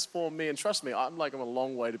transform me, and trust me, I'm a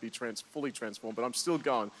long way to be fully transformed, but I'm still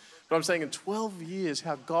going. But I'm saying in 12 years,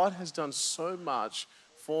 how God has done so much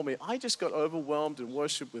for me. I just got overwhelmed in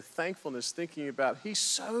worship with thankfulness, thinking about He's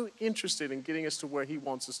so interested in getting us to where He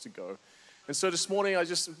wants us to go. And so this morning, I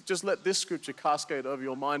just let this scripture cascade over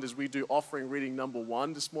your mind as we do offering reading number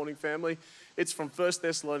 1 this morning, family. It's from 1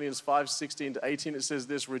 Thessalonians 5:16 to 18. It says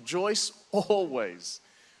this: rejoice always,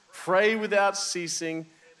 pray without ceasing,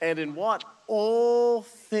 and in what? All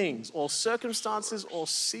things, all circumstances, all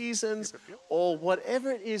seasons, or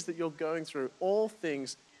whatever it is that you're going through, all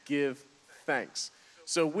things give thanks.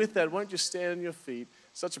 So with that, won't you stand on your feet?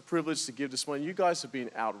 Such a privilege to give this morning. You guys have been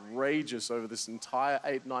outrageous over this entire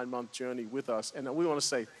 8-9 month journey with us. And we want to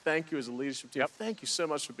say thank you as a leadership team. Thank you so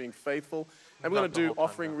much for being faithful. And we're going to do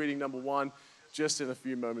offering reading number 1 just in a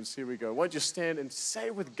few moments. Here we go. Won't you stand and say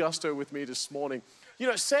with gusto with me this morning? You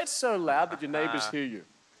know, say it so loud that your neighbors hear you.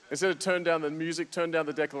 Instead of turn down the music, turn down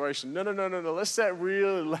the declaration. No. Let's say it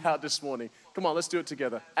really loud this morning. Come on, let's do it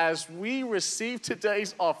together. As we receive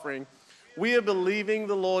today's offering, we are believing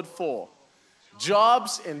the Lord for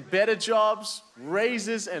jobs and better jobs,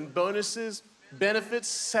 raises and bonuses, benefits,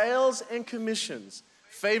 sales and commissions,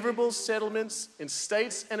 favorable settlements in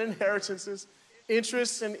estates and inheritances,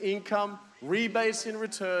 interests and income, rebates and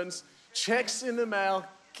returns, checks in the mail,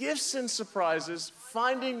 gifts and surprises,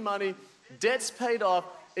 finding money, debts paid off,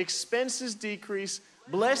 expenses decrease,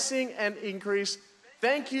 blessing and increase.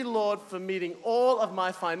 Thank you, Lord, for meeting all of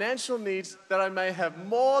my financial needs, that I may have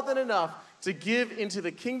more than enough to give into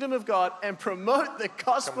the kingdom of God and promote the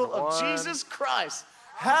gospel of Jesus Christ.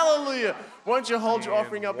 Hallelujah. Won't you hold your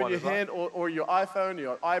offering up in your hand, or your iPhone,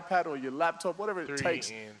 your iPad, or your laptop, whatever it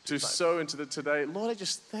takes to sow into the today. Lord, I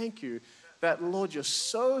just thank you that, Lord, you're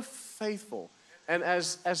so faithful. And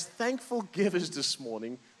as thankful givers this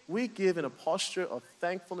morning, we give in a posture of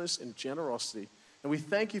thankfulness and generosity. And we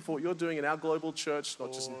thank you for what you're doing in our global church,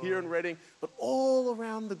 not just here in Reading, but all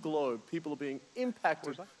around the globe. People are being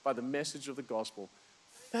impacted by the message of the gospel.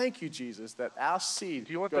 Thank you, Jesus, that our seed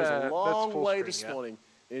goes a long way this morning.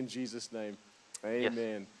 In Jesus' name,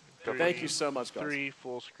 amen. Yes. Thank you so much, guys. 3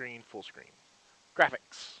 full screen, full screen.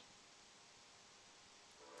 Graphics.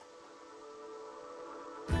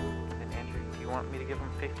 And Andrew, do you want me to give him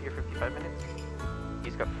 50 or 55 minutes?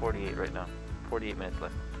 He's got 48 right now. 48 minutes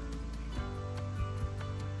left.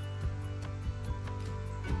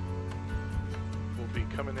 We'll be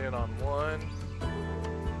coming in on 1.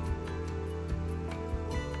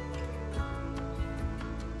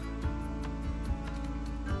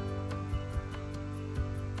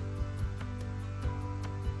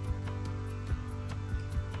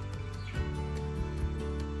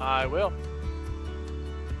 I will.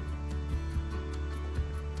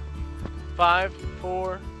 5,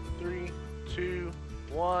 4, 3, 2,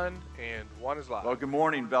 1, and 1 is live. Well, good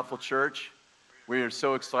morning, Bethel Church. We are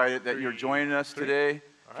so excited that you're joining us today.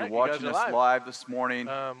 You're watching us live this morning,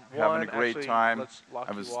 having a great time.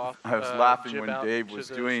 I was laughing when Dave was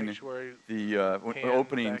doing the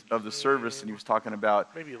opening of the service, and he was talking about,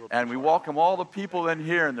 and we welcome all the people in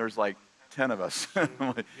here, and there's like 10 of us.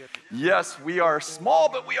 Yes, we are small,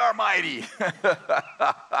 but we are mighty.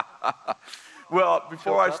 Well,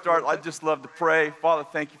 before I start, I'd just love to pray. Father,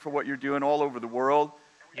 thank you for what you're doing all over the world.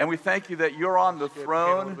 And we thank you that you're on the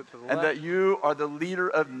throne and that you are the leader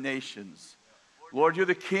of nations. Lord, you're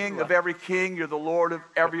the king of every king. You're the Lord of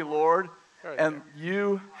every Lord. And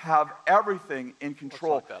you have everything in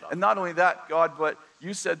control. And not only that, God, but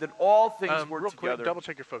you said that all things work together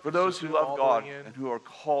for those who love God and who are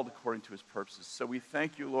called according to his purposes. So we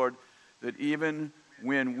thank you, Lord, that even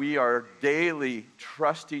when we are daily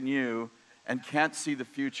trusting you and can't see the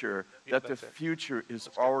future, that the future is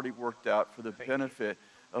already worked out for the benefit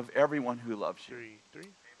of everyone who loves you.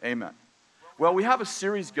 Amen. Well, we have a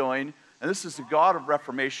series going, and this is the God of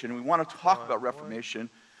Reformation. We want to talk about Reformation.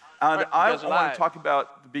 And I want to talk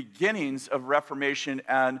about the beginnings of Reformation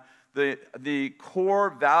and the core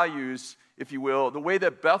values, if you will, the way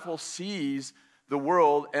that Bethel sees the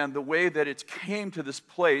world and the way that it came to this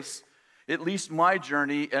place, at least my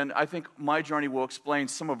journey, and I think my journey will explain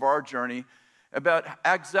some of our journey, about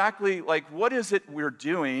exactly like what is it we're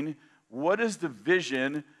doing, what is the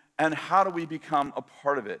vision, and how do we become a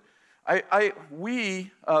part of it.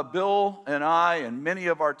 Bill and I and many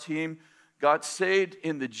of our team got saved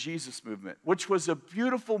in the Jesus movement, which was a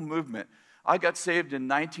beautiful movement. I got saved in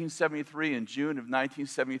 1973, in June of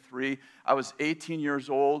 1973. I was 18 years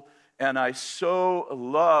old, and I so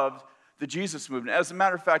loved the Jesus movement. As a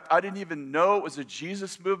matter of fact, I didn't even know it was a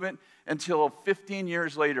Jesus movement until 15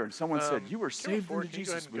 years later. And someone said, you were saved in the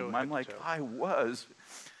Jesus movement. I'm like, I was.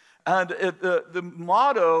 And the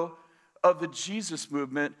motto of the Jesus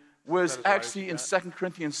movement was actually in 2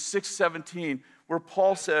 Corinthians 6:17, where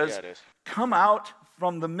Paul says, come out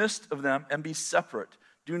from the midst of them and be separate.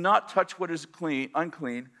 Do not touch what is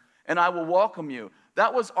unclean, and I will welcome you.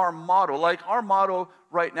 That was our motto. Like our motto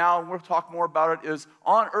right now, and we'll talk more about it, is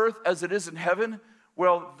on earth as it is in heaven.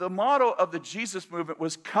 Well, the motto of the Jesus movement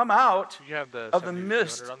was come out of the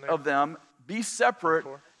midst of them, be separate,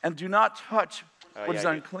 and do not touch what is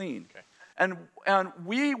unclean. Okay. And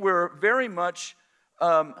we were very much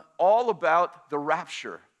all about the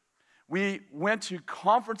rapture. We went to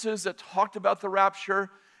conferences that talked about the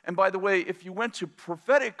rapture. And by the way, if you went to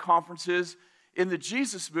prophetic conferences in the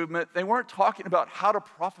Jesus movement, they weren't talking about how to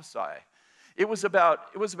prophesy. It was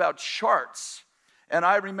about charts. And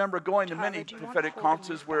I remember going to many prophetic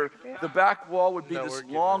conferences where the back wall would be this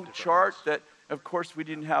long chart that, of course, we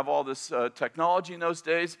didn't have all this technology in those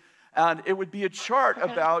days. And it would be a chart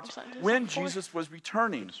about when Jesus was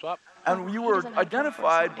returning. And you were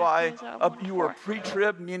identified by, you were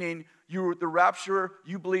pre-trib, meaning you were the rapture,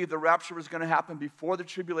 you believed the rapture was going to happen before the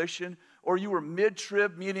tribulation, or you were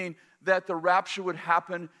mid-trib, meaning that the rapture would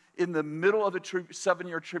happen in the middle of the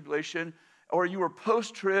 7-year tribulation, or you were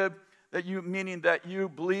post-trib, meaning that you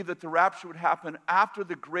believed that the rapture would happen after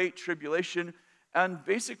the great tribulation, and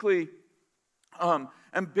basically the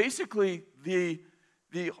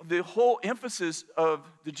whole emphasis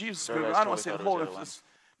of the Jesus movement, I don't want to say the whole emphasis,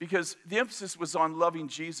 because the emphasis was on loving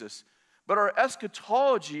Jesus. But our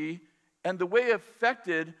eschatology and the way it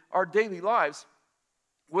affected our daily lives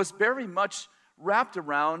was very much wrapped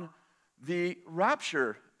around the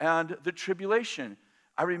rapture and the tribulation.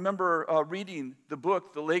 I remember reading the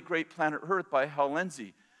book, The Late Great Planet Earth by Hal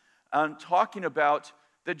Lindsey, and talking about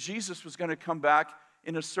that Jesus was going to come back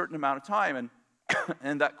in a certain amount of time.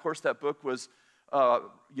 And that, of course, that book was,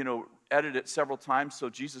 edited several times, so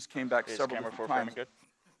Jesus came back several different times. Good?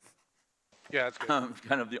 Yeah, that's good.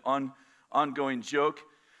 Kind of the ongoing joke.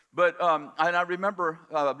 But and I remember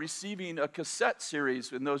receiving a cassette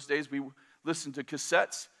series. In those days, we listened to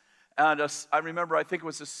cassettes. And I remember, I think it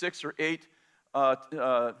was a 6 or 8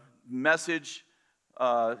 message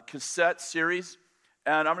cassette series.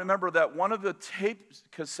 And I remember that one of the tape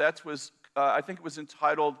cassettes was, I think it was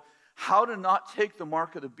entitled, How to Not Take the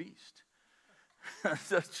Mark of the Beast.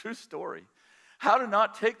 That's a true story. How to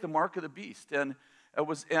Not Take the Mark of the Beast. And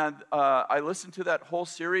I listened to that whole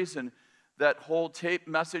series, and that whole tape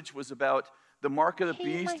message was about the mark of the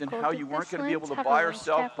beast, Michael, and how you weren't going to be able to buy or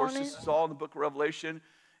sell. Of course, this is all in the book of Revelation.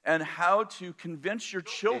 And how to convince your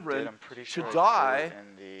children to die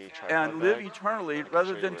and live eternally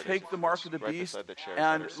rather than take the mark of the beast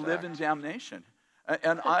and live in damnation.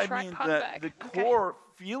 And I mean that the core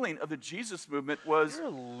feeling of the Jesus movement was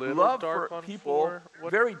love for people,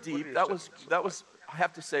 very deep. That was, I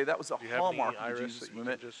have to say, that was a hallmark of the Jesus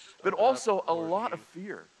movement. But also a lot of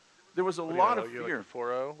fear. There was a lot of fear.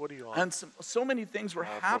 What do you want? And so many things were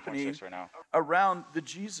happening around the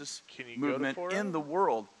Jesus movement in the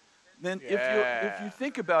world. Then if you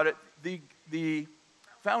think about it, the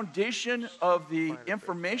foundation of the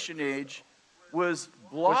information age was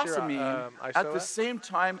blossoming at the same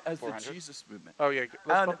time as the Jesus movement. Oh, yeah.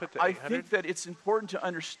 Let's bump it to 800. I think that it's important to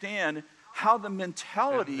understand how the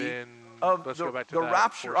mentality of the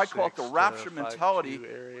rapture, I call it the rapture mentality,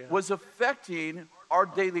 was affecting our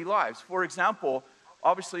daily lives. For example,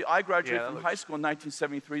 obviously I graduated from high school in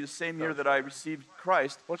 1973, the same year that I received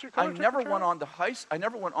Christ. What's your I never went on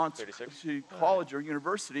to college or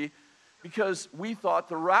university because we thought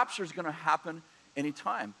the rapture is going to happen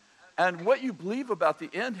anytime. And what you believe about the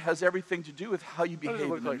end has everything to do with how you behave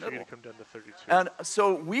in the middle. And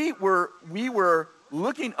so we were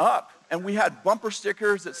looking up, and we had bumper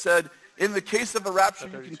stickers that said, in the case of a rapture,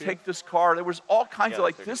 you can take this car. There was all kinds of,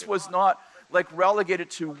 like, this was not like relegated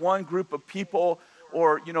to one group of people,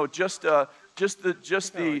 or just the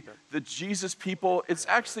Jesus people. It's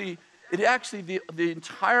actually the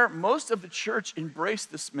entire, most of the church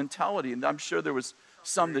embraced this mentality, and I'm sure there was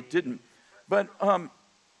some that didn't. But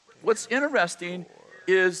what's interesting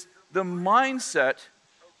is the mindset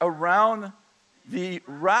around the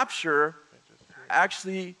rapture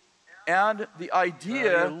actually, and the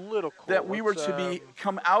idea that we were to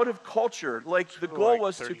come out of culture. Like, the goal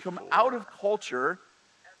was to come out of culture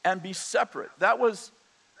and be separate. That was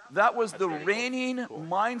the reigning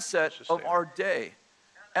mindset of our day.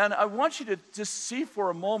 And I want you to just see for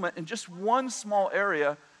a moment, in just one small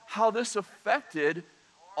area, how this affected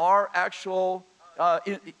our actual,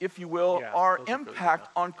 if you will, our impact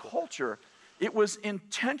on culture. It was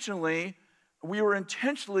we were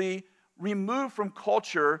intentionally removed from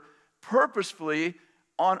culture purposefully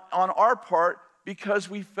on our part, because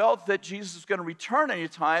we felt that Jesus was going to return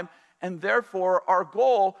anytime, and therefore our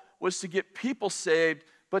goal was to get people saved,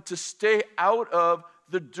 but to stay out of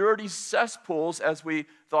the dirty cesspools, as we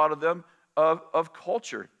thought of them, of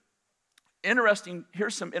culture.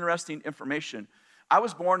 Here's some interesting information. I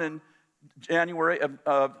was born in January of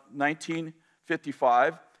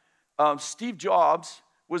 1955. Steve Jobs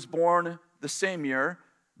was born the same year.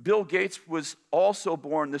 Bill Gates was also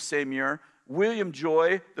born the same year. William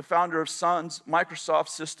Joy, the founder of Sun's Microsoft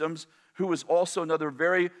Systems, who was also another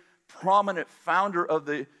very prominent founder of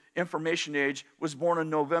the information age, was born in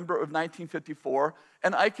November of 1954.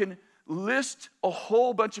 And I can list a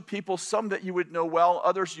whole bunch of people, some that you would know well,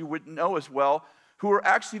 others you wouldn't know as well, who were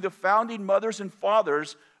actually the founding mothers and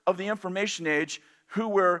fathers of the information age, who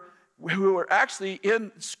were actually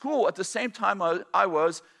in school at the same time I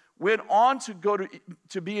was, went on to go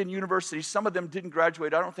to be in university. Some of them didn't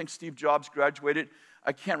graduate. I don't think Steve Jobs graduated.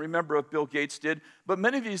 I can't remember if Bill Gates did. But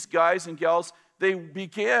many of these guys and gals, they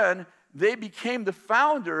became the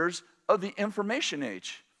founders of the information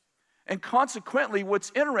age. And consequently,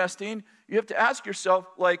 what's interesting, you have to ask yourself,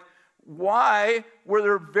 like, why were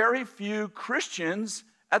there very few Christians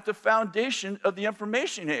at the foundation of the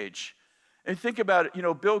information age? And think about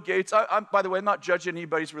it, Bill Gates, by the way, I'm not judging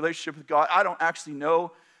anybody's relationship with God. I don't actually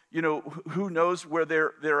know, who knows where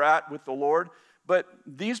they're at with the Lord. But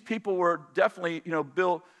these people were definitely,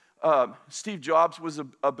 Steve Jobs was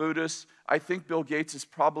a Buddhist. I think Bill Gates is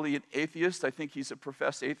probably an atheist. I think he's a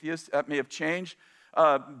professed atheist. That may have changed.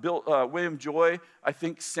 William Joy, I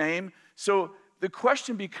think same. So the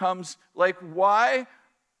question becomes, like, why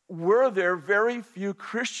were there very few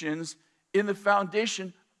Christians in the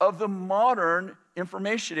foundation of the modern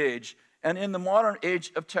information age and in the modern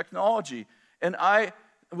age of technology? And I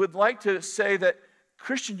would like to say that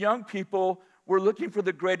Christian young people were looking for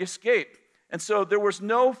the great escape. And so there was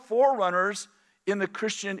no forerunners in the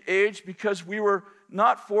Christian age because we were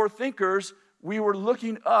not forethinkers. We were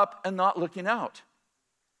looking up and not looking out.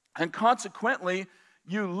 And consequently,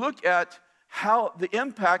 you look at how the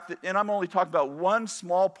impact, and I'm only talking about one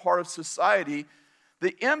small part of society,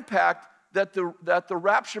 the impact that the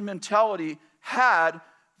rapture mentality had,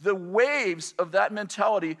 the waves of that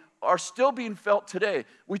mentality are still being felt today.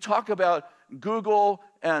 We talk about Google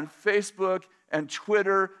and Facebook and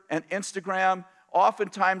Twitter and Instagram.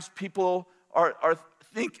 Oftentimes people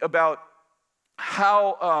think about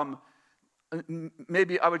how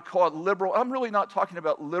maybe I would call it liberal. I'm really not talking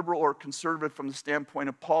about liberal or conservative from the standpoint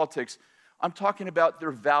of politics. I'm talking about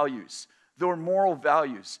their values, their moral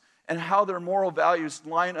values, and how their moral values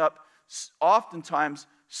line up oftentimes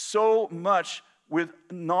so much with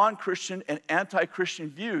non-Christian and anti-Christian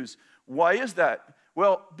views. Why is that?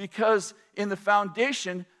 Well, because in the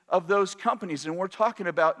foundation of those companies, and we're talking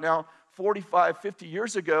about now 45, 50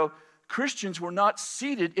 years ago, Christians were not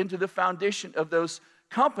seated into the foundation of those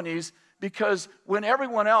companies, because when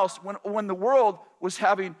everyone else, when the world was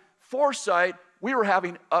having foresight, we were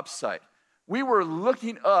having upsight. We were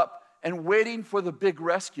looking up and waiting for the big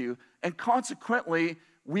rescue, and consequently,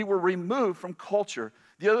 we were removed from culture.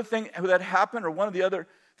 The other thing that happened, or one of the other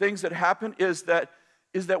things that happened, is that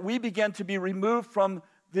we began to be removed from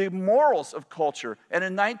the morals of culture. And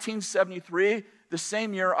in 1973, the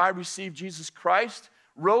same year I received Jesus Christ,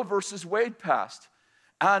 Roe versus Wade passed.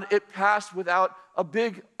 And it passed without a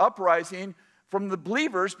big uprising from the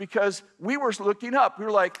believers, because we were looking up. We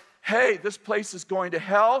were like, hey, this place is going to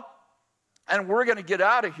hell, and we're going to get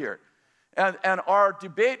out of here. And our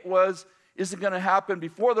debate was, is it going to happen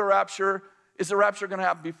before the rapture? Is the rapture going to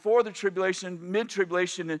happen before the tribulation,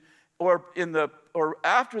 mid-tribulation, or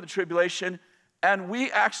after the tribulation? And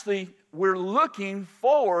we're looking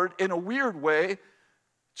forward in a weird way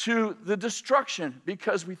to the destruction,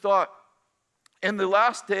 because we thought in the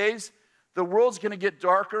last days, the world's going to get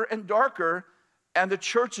darker and darker, and the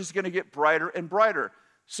church is going to get brighter and brighter.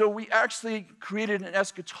 So we actually created an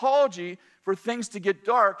eschatology for things to get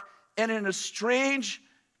dark, and in a strange,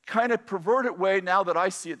 kind of perverted way, now that I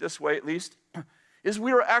see it this way at least, is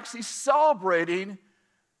we were actually celebrating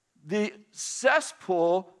the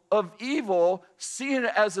cesspool of evil, seeing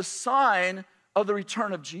it as a sign of the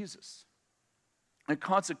return of Jesus. And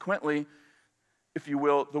consequently, if you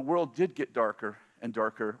will, the world did get darker and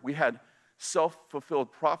darker. We had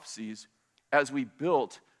self-fulfilled prophecies as we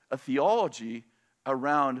built a theology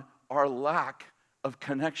around our lack of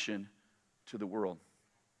connection to the world.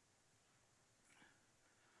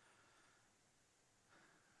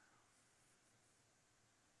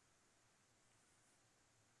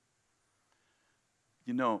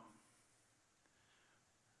 You know,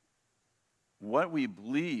 what we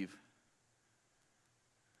believe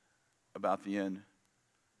about the end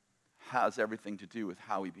has everything to do with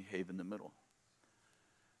how we behave in the middle.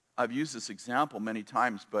 I've used this example many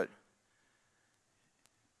times, but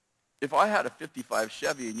if I had a 55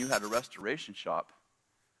 Chevy and you had a restoration shop,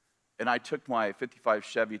 and I took my 55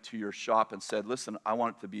 Chevy to your shop and said, listen, I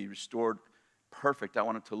want it to be restored perfect. I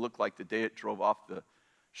want it to look like the day it drove off the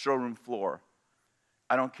showroom floor.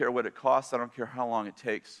 I don't care what it costs. I don't care how long it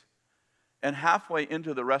takes. And halfway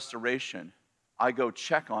into the restoration, I go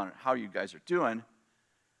check on it, how you guys are doing.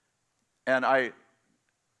 And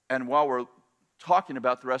while we're talking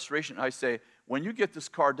about the restoration, I say, when you get this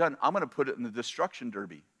car done, I'm going to put it in the destruction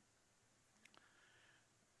derby.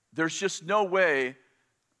 There's just no way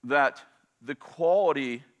that the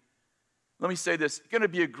quality, let me say this, it's going to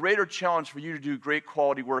be a greater challenge for you to do great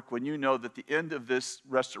quality work when you know that the end of this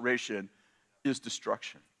restoration is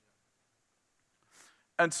destruction.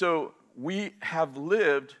 And so we have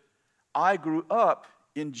lived, I grew up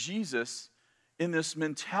in Jesus in this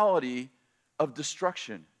mentality of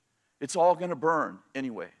destruction. It's all going to burn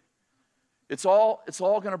anyway. It's all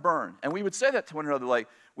going to burn. And we would say that to one another, like,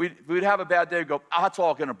 we'd have a bad day and go, it's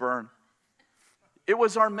all going to burn. It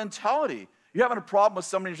was our mentality. You're having a problem with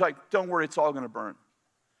somebody, you're like, don't worry, it's all going to burn.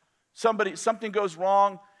 Something goes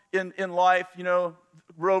wrong in life, you know,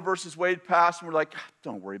 Roe versus Wade passed, and we're like,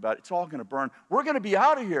 don't worry about it, it's all going to burn. We're going to be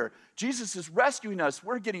out of here. Jesus is rescuing us.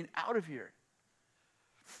 We're getting out of here.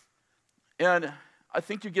 And I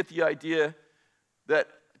think you get the idea that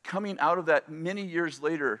coming out of that many years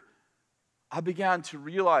later, I began to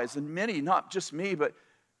realize, and many, not just me, but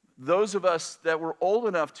those of us that were old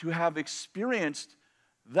enough to have experienced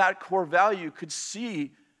that core value could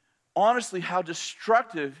see honestly how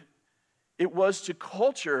destructive it was to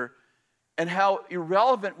culture and how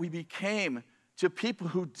irrelevant we became to people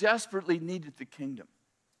who desperately needed the kingdom.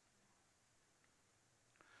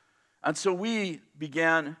 And so we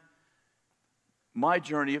began, my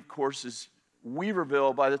journey, of course, is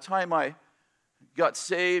Weaverville. By the time I got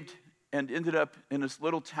saved and ended up in this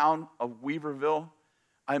little town of Weaverville,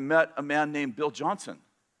 I met a man named Bill Johnson,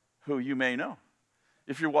 who you may know.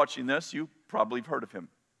 If you're watching this, you probably have heard of him.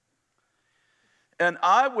 And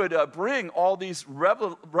I would bring all these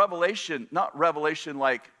revelation, not revelation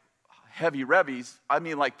like heavy revies, I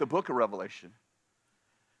mean like the book of Revelation,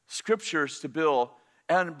 scriptures to Bill.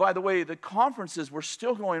 And by the way, the conferences were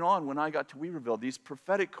still going on when I got to Weaverville, these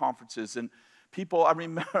prophetic conferences. And people, I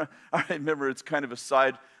remember it's kind of a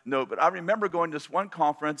side note, but I remember going to this one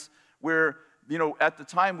conference where, you know, at the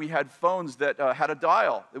time we had phones that had a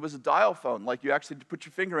dial. It was a dial phone, like you actually had to put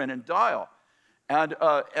your finger in and dial. And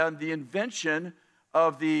the invention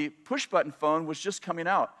of the push-button phone was just coming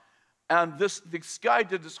out. And this guy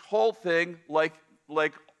did this whole thing like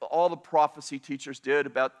all the prophecy teachers did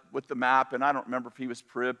about with the map, and I don't remember if he was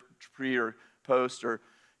pre or post, or,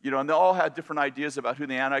 you know, and they all had different ideas about who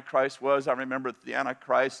the Antichrist was. I remember that the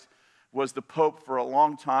Antichrist was the Pope for a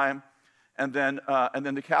long time, and then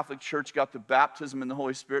the Catholic Church got the baptism in the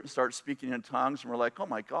Holy Spirit and started speaking in tongues, and we're like, oh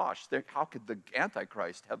my gosh, how could the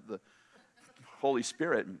Antichrist have the Holy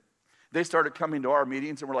Spirit? And they started coming to our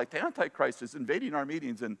meetings, and we're like, the Antichrist is invading our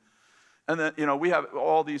meetings, and then, you know, we have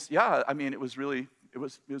all these, yeah, I mean, it was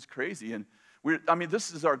crazy. And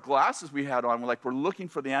this is our glasses we had on. We're looking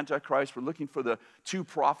for the Antichrist. We're looking for the two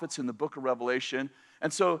prophets in the book of Revelation.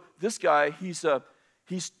 And so this guy, he's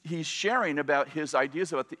sharing about his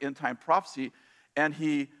ideas about the end time prophecy, and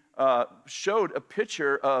he showed a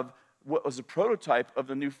picture of what was a prototype of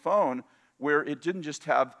the new phone, where it didn't just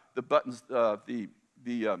have the buttons, the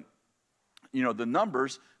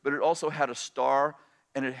numbers, but it also had a star,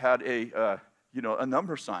 and it had a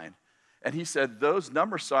number sign. And he said those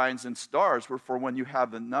number signs and stars were for when you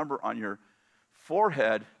have the number on your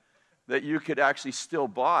forehead that you could actually still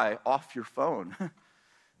buy off your phone.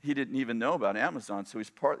 He didn't even know about Amazon, so he's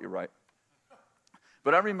partly right.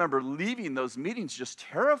 But I remember leaving those meetings just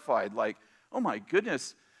terrified, like, oh my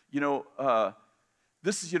goodness,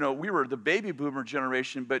 this is, we were the baby boomer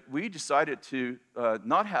generation, but we decided to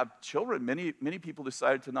not have children. Many people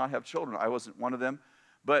decided to not have children. I wasn't one of them.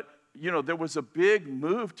 But, there was a big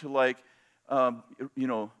move to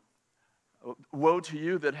woe to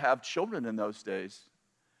you that have children in those days,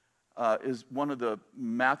 is one of the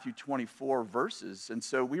Matthew 24 verses. And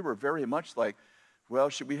so we were very much like, well,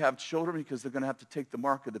 should we have children because they're going to have to take the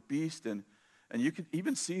mark of the beast? And you could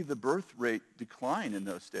even see the birth rate decline in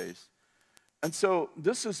those days. And so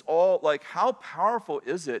this is all like, how powerful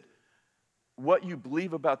is it what you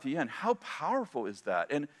believe about the end? How powerful is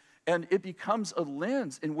that? And it becomes a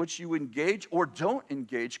lens in which you engage or don't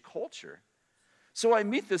engage culture. So I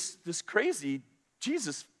meet this crazy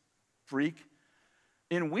Jesus freak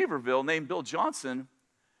in Weaverville named Bill Johnson,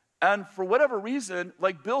 and for whatever reason,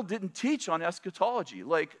 Bill didn't teach on eschatology,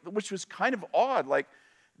 which was kind of odd.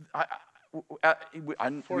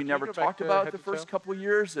 We never talked about it the first couple of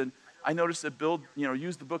years, and I noticed that Bill,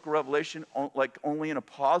 used the book of Revelation only in a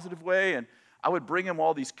positive way, and I would bring him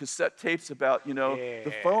all these cassette tapes about,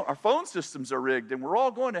 our phone systems are rigged, and we're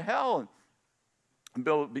all going to hell. And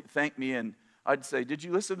Bill would thank me, and I'd say, did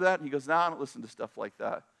you listen to that? And he goes, no, I don't listen to stuff like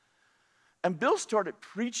that. And Bill started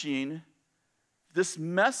preaching this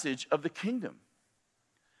message of the kingdom.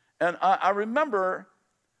 And I remember,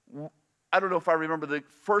 I don't know if I remember the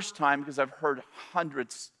first time, because I've heard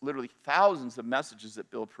hundreds, literally thousands of messages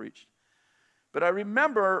that Bill preached. But I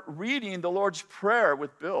remember reading the Lord's Prayer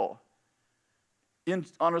with Bill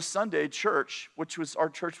on a Sunday church, our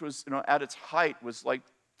church was, at its height was like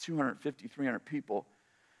 250, 300 people.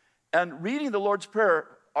 And reading the Lord's Prayer,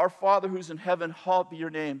 our Father who's in heaven, hallowed be your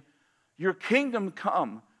name. Your kingdom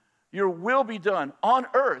come, your will be done on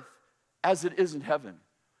earth as it is in heaven.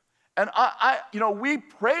 And we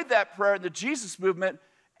prayed that prayer in the Jesus movement,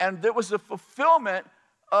 and there was a fulfillment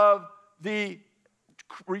of the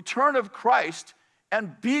return of Christ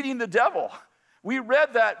and beating the devil. We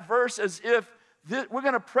read that verse as if we're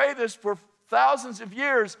going to pray this for thousands of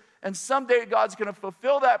years, and someday God's going to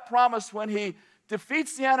fulfill that promise when he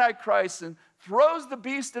defeats the Antichrist and throws the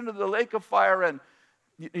beast into the lake of fire, and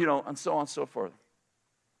so on and so forth.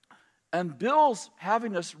 And Bill's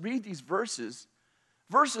having us read these verses,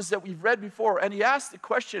 verses that we've read before, and he asked the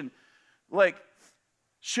question, like,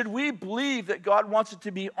 should we believe that God wants it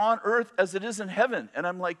to be on earth as it is in heaven? And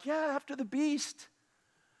I'm like, yeah, after the beast.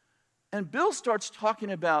 And Bill starts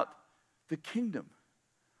talking about the kingdom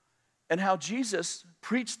and how Jesus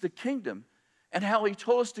preached the kingdom and how he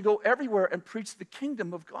told us to go everywhere and preach the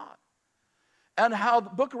kingdom of God. And how the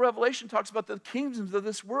book of Revelation talks about the kingdoms of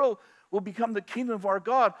this world will become the kingdom of our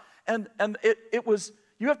God. And it was,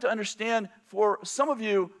 you have to understand, for some of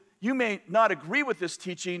you, you may not agree with this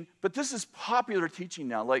teaching, but this is popular teaching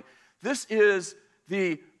now. Like, this is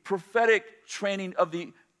the prophetic training of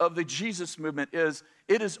the Jesus movement.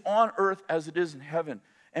 It is on earth as it is in heaven.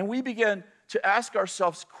 And we begin to ask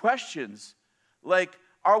ourselves questions like,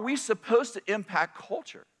 are we supposed to impact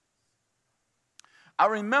culture? I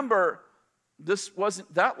remember, this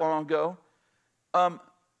wasn't that long ago.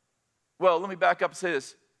 Well, let me back up and say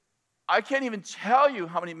this. I can't even tell you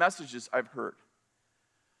how many messages I've heard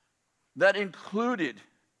that included,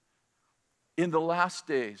 in the last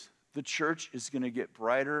days, the church is going to get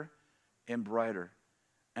brighter and brighter,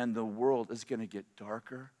 and the world is going to get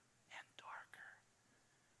darker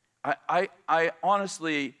and darker. I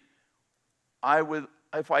honestly, I would,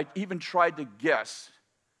 if I even tried to guess,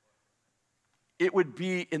 it would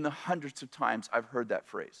be in the hundreds of times I've heard that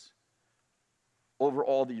phrase over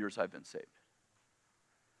all the years I've been saved.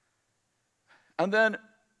 And then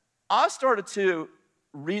I started to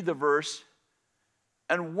read the verse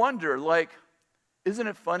and wonder, like, isn't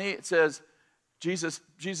it funny? It says, Jesus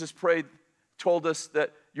prayed, told us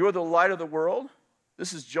that you're the light of the world.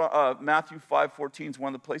 This is Matthew 5:14 is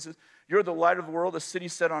one of the places. You're the light of the world. A city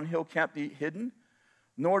set on a hill can't be hidden,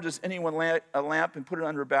 nor does anyone light a lamp and put it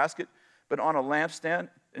under a basket, but on a lampstand,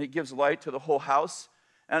 and it gives light to the whole house.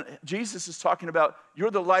 And Jesus is talking about,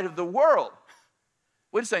 you're the light of the world.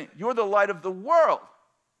 Wait a second, you're the light of the world.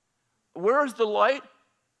 Where is the light?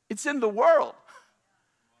 It's in the world.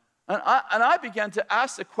 And I began to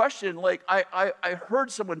ask the question, like, I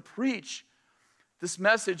heard someone preach this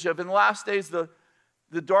message of, in the last days, the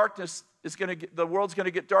darkness is going to get, the world's going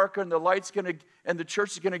to get darker, and the light's going to, and the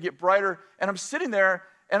church is going to get brighter. And I'm sitting there,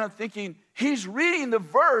 and I'm thinking, he's reading the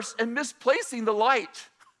verse and misplacing the light.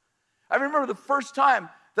 I remember the first time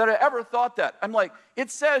that I ever thought that. I'm like,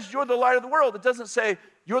 it says you're the light of the world. It doesn't say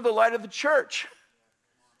you're the light of the church.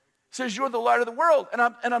 It says you're the light of the world. And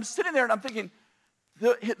I'm sitting there and I'm thinking,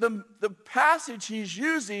 the passage he's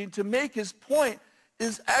using to make his point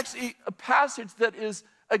is actually a passage that is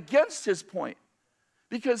against his point.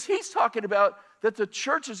 Because he's talking about that the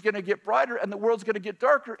church is going to get brighter and the world's going to get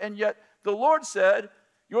darker, and yet the Lord said,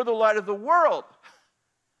 you're the light of the world.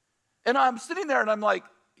 And I'm sitting there and I'm like,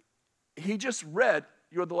 he just read,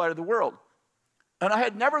 you're the light of the world. And I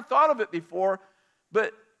had never thought of it before,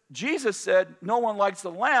 but Jesus said, no one lights a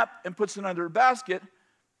lamp and puts it under a basket,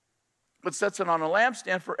 but sets it on a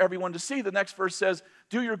lampstand for everyone to see. The next verse says,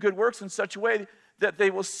 do your good works in such a way that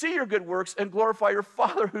they will see your good works and glorify your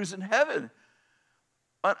Father who's in heaven.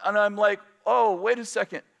 And I'm like, oh, wait a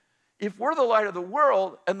second. If we're the light of the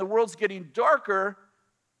world and the world's getting darker,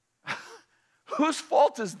 whose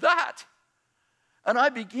fault is that? And I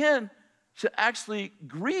began to actually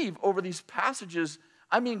grieve over these passages.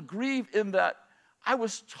 I mean, grieve in that I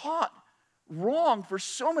was taught wrong for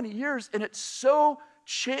so many years, and it so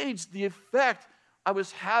changed the effect I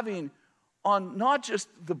was having on not just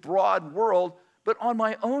the broad world, but on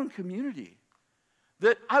my own community.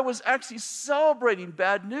 That I was actually celebrating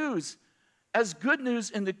bad news as good news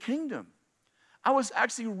in the kingdom. I was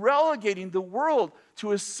actually relegating the world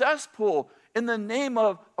to a cesspool in the name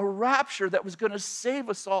of a rapture that was going to save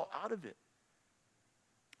us all out of it.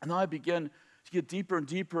 And I began to get deeper and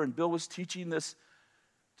deeper, and Bill was teaching this.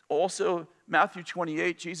 Also, Matthew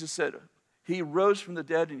 28, Jesus said, he rose from the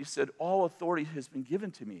dead and he said, all authority has been given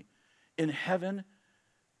to me in heaven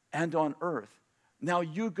and on earth. Now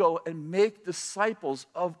you go and make disciples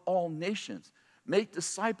of all nations. Make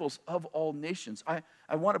disciples of all nations.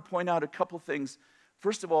 I want to point out a couple things.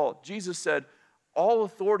 First of all, Jesus said, all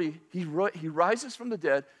authority, he rises from the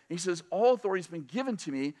dead, and he says, all authority has been given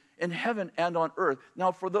to me in heaven and on earth.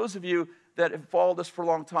 Now, for those of you that have followed us for a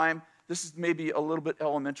long time, this is maybe a little bit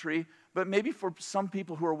elementary, but maybe for some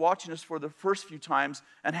people who are watching us for the first few times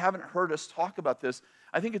and haven't heard us talk about this,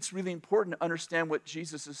 I think it's really important to understand what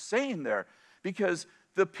Jesus is saying there. Because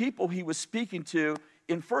the people he was speaking to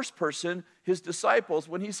in first person, his disciples,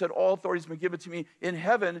 when he said, all authority has been given to me in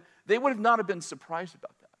heaven, they would not have been surprised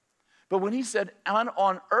about that. But when he said, and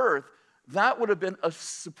on earth, that would have been a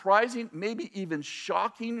surprising, maybe even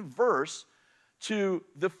shocking verse to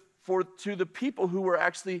the people who were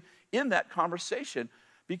actually in that conversation.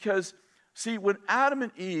 Because, see, when Adam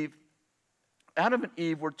and Eve Adam and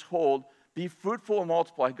Eve were told, be fruitful and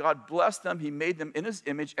multiply. God blessed them. He made them in his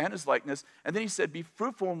image and his likeness. And then he said, be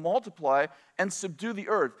fruitful and multiply and subdue the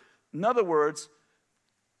earth. In other words,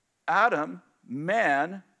 Adam,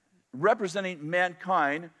 man, representing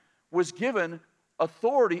mankind, was given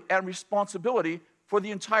authority and responsibility for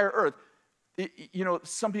the entire earth. You know,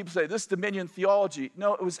 some people say this is dominion theology.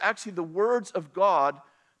 No, it was actually the words of God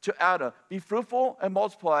to Adam. Be fruitful and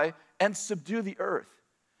multiply and subdue the earth.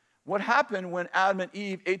 What happened when Adam and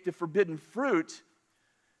Eve ate the forbidden fruit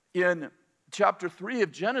in chapter 3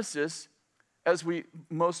 of Genesis, as we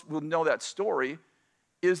most will know that story,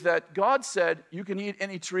 is that God said, you can eat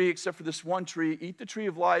any tree except for this one tree. Eat the tree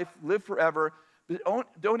of life, live forever, but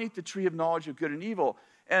don't eat the tree of knowledge of good and evil.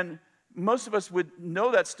 And most of us would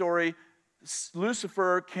know that story.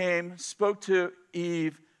 Lucifer came, spoke to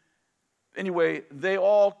Eve. Anyway, they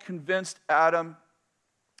all convinced Adam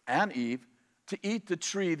and Eve to eat the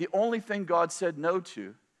tree, the only thing God said no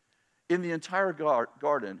to in the entire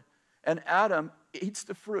garden. And Adam eats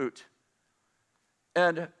the fruit.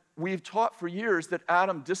 And we've taught for years that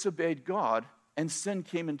Adam disobeyed God and sin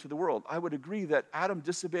came into the world. I would agree that Adam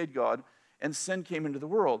disobeyed God and sin came into the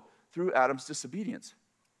world through Adam's disobedience.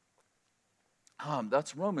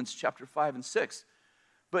 That's Romans chapter 5 and 6.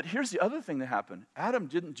 But here's the other thing that happened. Adam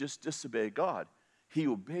didn't just disobey God. He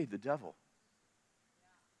obeyed the devil.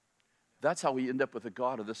 That's how we end up with the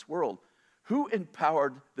God of this world. Who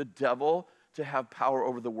empowered the devil to have power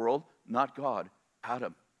over the world? Not God,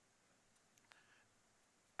 Adam.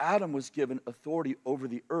 Adam was given authority over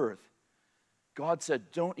the earth. God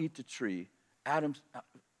said, don't eat the tree.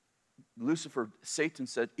 Lucifer, Satan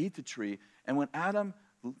said, eat the tree. And when Adam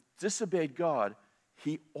disobeyed God,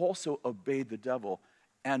 he also obeyed the devil.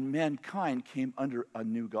 And mankind came under a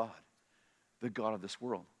new God, the God of this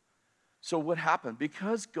world. So what happened?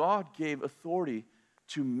 Because God gave authority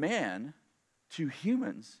to man, to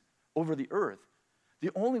humans, over the earth,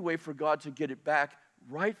 the only way for God to get it back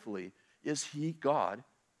rightfully is God.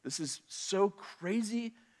 This is so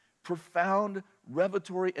crazy, profound,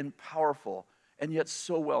 revelatory, and powerful, and yet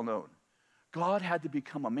so well known. God had to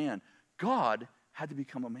become a man. God had to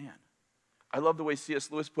become a man. I love the way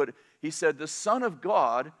C.S. Lewis put it. He said, the Son of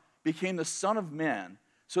God became the Son of Man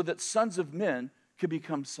so that sons of men could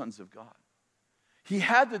become sons of God. He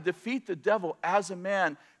had to defeat the devil as a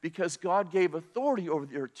man because God gave authority over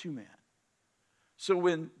the earth to man. So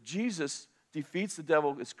when Jesus defeats the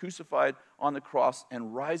devil, is crucified on the cross,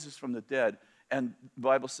 and rises from the dead, and the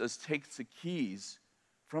Bible says takes the keys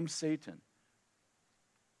from Satan.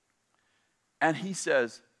 And he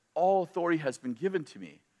says, all authority has been given to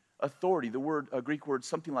me. Authority, the word, a Greek word,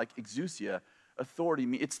 something like exousia, authority.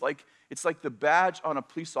 It's like the badge on a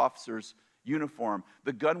police officer's uniform.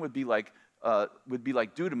 The gun would be like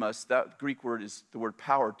dunamis. That Greek word is the word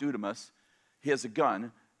power, dunamis. He has a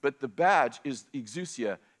gun, but the badge is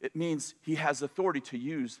exousia. It means he has authority to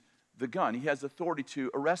use the gun. He has authority to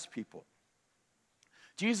arrest people.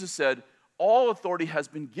 Jesus said, all authority has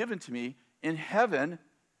been given to me in heaven,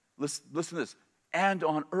 listen to this, and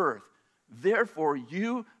on earth. Therefore,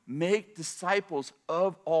 you make disciples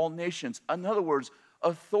of all nations. In other words,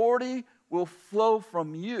 authority will flow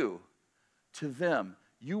from you to them.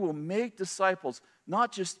 You will make disciples,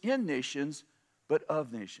 not just in nations, but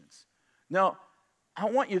of nations. Now, I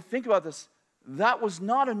want you to think about this. That was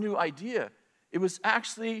not a new idea. It was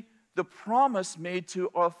actually the promise made to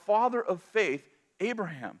our father of faith,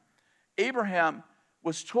 Abraham. Abraham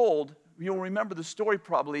was told, you'll remember the story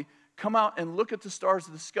probably, come out and look at the stars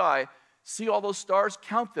of the sky. See all those stars?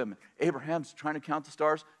 Count them. Abraham's trying to count the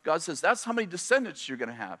stars. God says, that's how many descendants you're going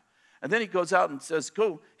to have. And then he goes out and says,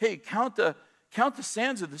 go, hey, count the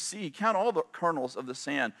sands of the sea. Count all the kernels of the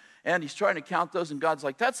sand. And he's trying to count those, and God's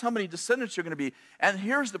like, that's how many descendants you're going to be. And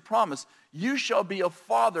here's the promise. You shall be a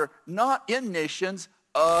father, not in nations,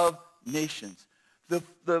 of nations.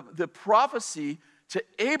 The prophecy to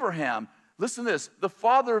Abraham, listen to this, the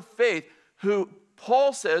father of faith, who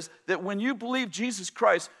Paul says that when you believe Jesus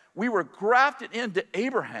Christ, we were grafted into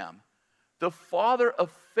Abraham, the father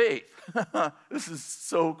of faith. This is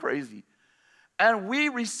so crazy. And we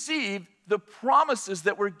received the promises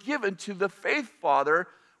that were given to the faith father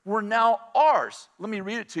were now ours. Let me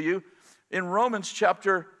read it to you. In Romans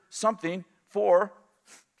chapter 4,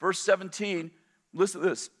 verse 17, listen to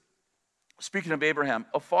this. Speaking of Abraham,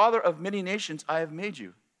 a father of many nations I have made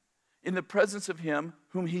you, in the presence of him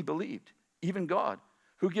whom he believed, even God,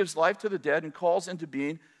 who gives life to the dead and calls into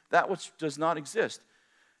being that which does not exist.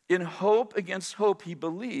 In hope against hope he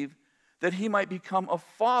believed that he might become a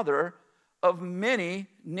father of many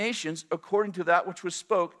nations according to that which was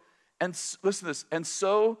spoke. And listen to this, and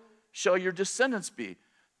so shall your descendants be.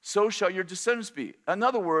 so shall your descendants be. In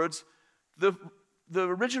other words, the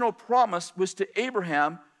original promise was to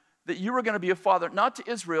Abraham that you were going to be a father, not to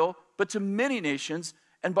Israel, but to many nations.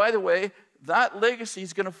 And by the way, that legacy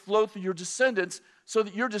is going to flow through your descendants so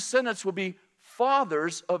that your descendants will be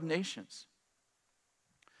fathers of nations.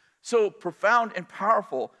 So profound and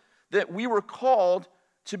powerful that we were called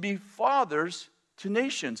to be fathers to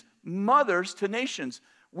nations, mothers to nations.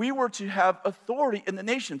 We were to have authority in the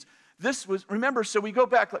nations. This was, remember, so we go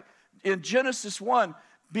back like in Genesis 1,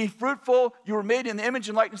 be fruitful, you were made in the image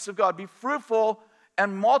and likeness of God. Be fruitful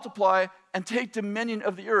and multiply and take dominion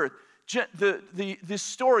of the earth. The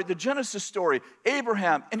story, the Genesis story,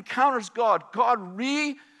 Abraham encounters God. God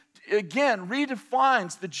redefines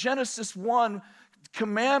the Genesis 1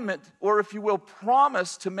 commandment, or if you will,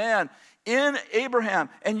 promise to man in Abraham,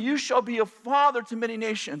 and you shall be a father to many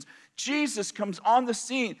nations. Jesus comes on the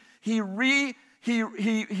scene. He reignites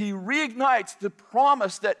the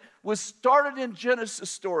promise that was started in Genesis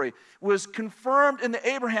story, was confirmed in the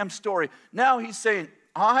Abraham story. Now he's saying,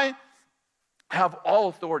 I have all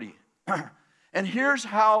authority. And here's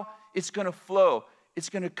how it's going to flow. It's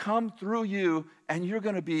going to come through you, and you're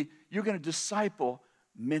going to disciple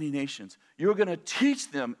many nations. You're going to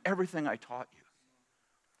teach them everything I taught you.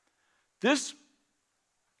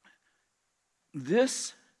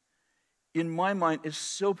 This, in my mind, is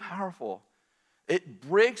so powerful. It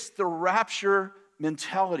breaks the rapture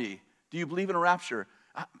mentality. Do you believe in a rapture?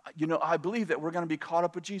 I believe that we're going to be caught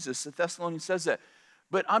up with Jesus. The Thessalonians says that.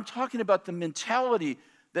 But I'm talking about the mentality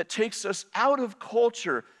that takes us out of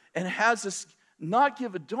culture and has us not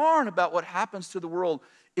give a darn about what happens to the world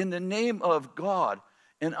in the name of God.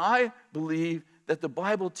 And I believe that the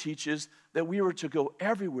Bible teaches that we were to go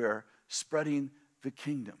everywhere spreading the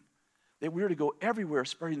kingdom. That we were to go everywhere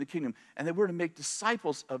spreading the kingdom, and that we're to make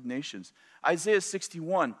disciples of nations. Isaiah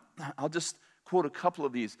 61, I'll just quote a couple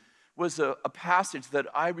of these, was a passage that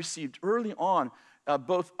I received early on,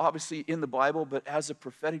 both obviously in the Bible, but as a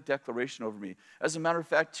prophetic declaration over me. As a matter of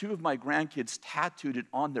fact, 2 of my grandkids tattooed it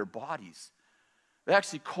on their bodies. They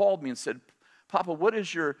actually called me and said, Papa,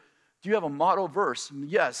 do you have a motto verse?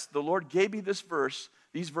 Yes, the Lord gave me these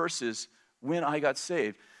verses when I got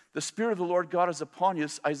saved. The Spirit of the Lord God is upon you,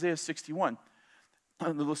 Isaiah 61.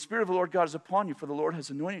 The Spirit of the Lord God is upon you, for the Lord has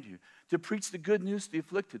anointed you to preach the good news to the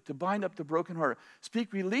afflicted, to bind up the brokenhearted,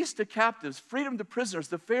 speak release to captives, freedom to prisoners,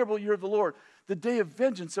 the favorable year of the Lord, the day of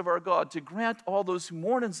vengeance of our God, to grant all those who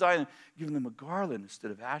mourn in Zion, giving them a garland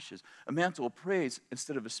instead of ashes, a mantle of praise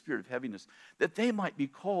instead of a spirit of heaviness, that they might be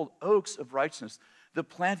called oaks of righteousness, the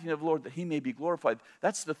planting of the Lord, that he may be glorified.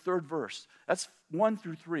 That's the 3rd verse. That's 1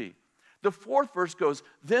 through 3. The 4th verse goes,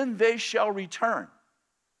 then they shall return.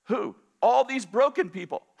 Who? All these broken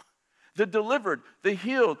people. The delivered, the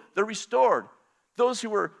healed, the restored. Those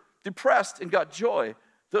who were depressed and got joy.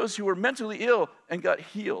 Those who were mentally ill and got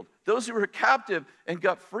healed. Those who were captive and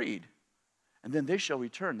got freed. And then they shall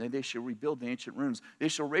return. Then they shall rebuild the ancient ruins. They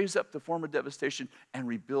shall raise up the former devastation and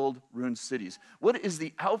rebuild ruined cities. What is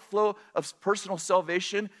the outflow of personal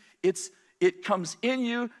salvation? It comes in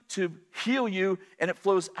you to heal you, and it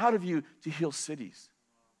flows out of you to heal cities.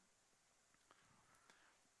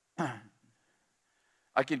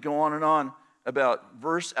 I could go on and on about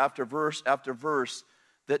verse after verse after verse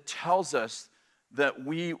that tells us that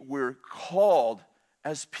we were called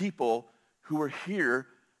as people who are here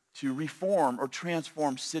to reform or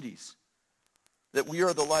transform cities, that we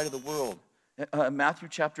are the light of the world. Matthew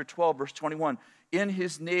chapter 12, verse 21, in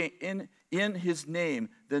his name,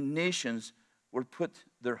 the nations will put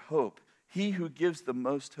their hope. He who gives the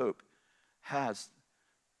most hope has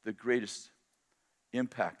the greatest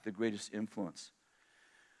impact, the greatest influence.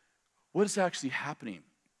 What is actually happening?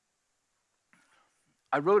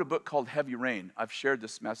 I wrote a book called Heavy Rain. I've shared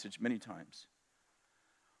this message many times.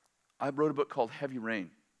 I wrote a book called Heavy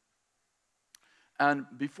Rain. And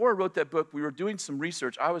before I wrote that book, we were doing some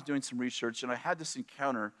research. I was doing some research, and I had this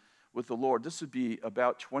encounter with the Lord. This would be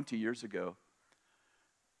about 20 years ago.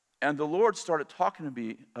 And the Lord started talking to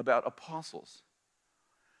me about apostles.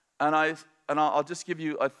 And I'll just give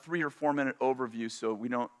you a 3 or 4 minute overview so we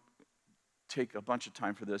don't take a bunch of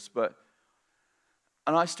time for this.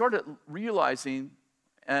 And I started realizing,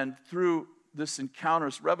 and through this encounter,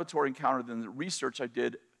 this revelatory encounter, then the research I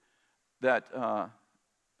did that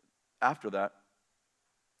after that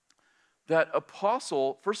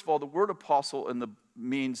apostle, first of all, the word apostle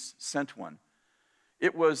means sent one.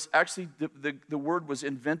 It was actually, the word was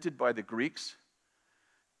invented by the Greeks,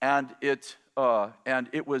 and it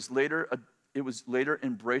was later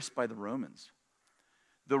embraced by the Romans.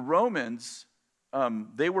 The Romans,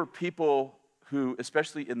 they were people who,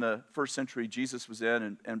 especially in the 1st century Jesus was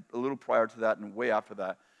in, and a little prior to that and way after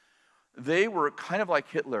that, they were kind of like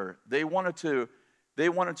Hitler. They wanted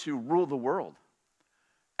to rule the world.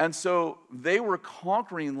 And so they were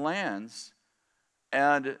conquering lands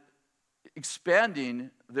and expanding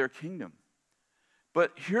their kingdom.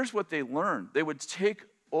 But here's what they learned. They would take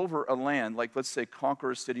over a land, like let's say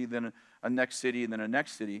conquer a city, then a next city, and then a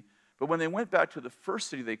next city. But when they went back to the first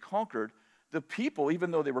city they conquered, the people,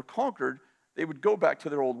 even though they were conquered, they would go back to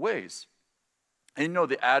their old ways. And you know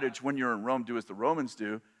the adage, when you're in Rome, do as the Romans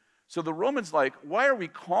do. So the Romans like, why are we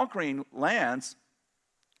conquering lands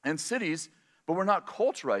and cities, but we're not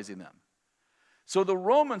culturizing them? So the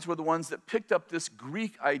Romans were the ones that picked up this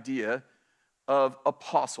Greek idea of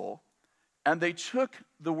apostle, and they took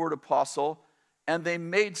the word apostle and they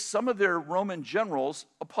made some of their Roman generals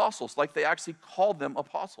apostles, like they actually called them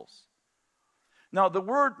apostles. Now, the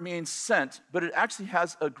word means sent, but it actually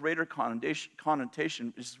has a greater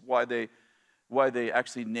connotation, which is why they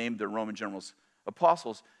actually named their Roman generals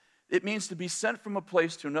apostles. It means to be sent from a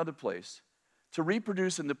place to another place, to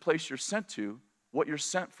reproduce in the place you're sent to what you're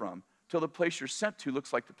sent from, till the place you're sent to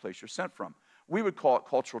looks like the place you're sent from. We would call it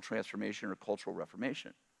cultural transformation or cultural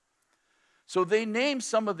reformation. So they named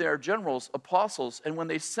some of their generals apostles, and when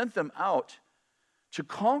they sent them out to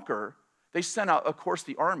conquer, they sent out, of course,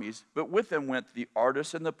 the armies, but with them went the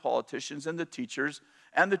artists and the politicians and the teachers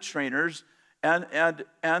and the trainers and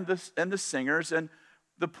the singers. And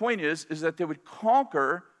the point is that they would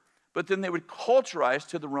conquer, but then they would culturize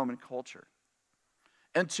to the Roman culture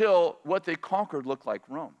until what they conquered looked like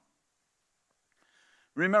Rome.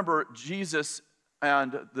 Remember, Jesus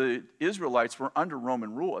and the Israelites were under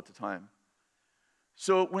Roman rule at the time.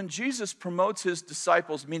 So when Jesus promotes his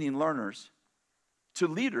disciples, meaning learners, to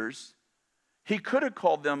leaders, he could have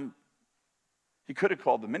called them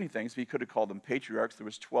many things. He could have called them patriarchs. There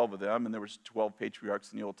was 12 of them, and there was 12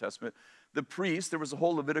 patriarchs in the Old Testament. The priests, there was a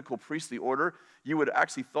whole Levitical priestly order. You would have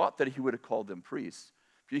actually thought that he would have called them priests,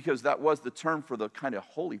 because that was the term for the kind of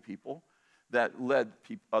holy people that led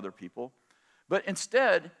other people. But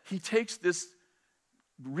instead, he takes this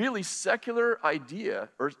really secular idea,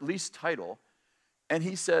 or at least title, and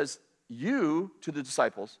he says, you, to the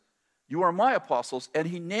disciples, you are my apostles, and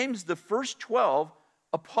he names the first 12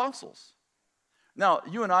 apostles. Now,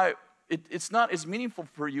 you and I, it's not as meaningful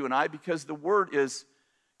for you and I because the word is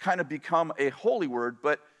kind of become a holy word,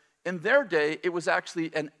 but in their day, it was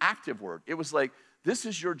actually an active word. It was like, this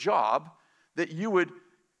is your job, that you would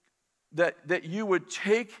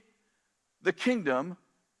take the kingdom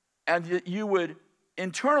and that you would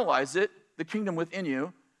internalize it, the kingdom within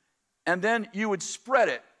you, and then you would spread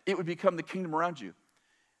it. It would become the kingdom around you.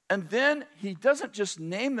 And then he doesn't just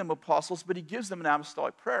name them apostles, but he gives them an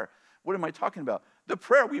apostolic prayer. What am I talking about? The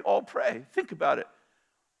prayer we all pray. Think about it.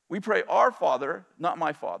 We pray, our Father, not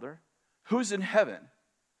my Father, who's in heaven.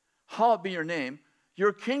 Hallowed be your name.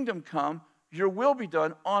 Your kingdom come. Your will be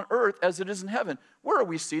done on earth as it is in heaven. Where are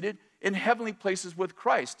we seated? In heavenly places with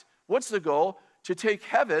Christ. What's the goal? To take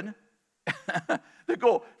heaven. The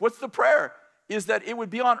goal. What's the prayer? Is that it would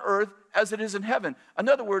be on earth as it is in heaven. In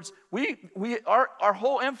other words, our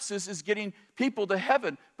whole emphasis is getting people to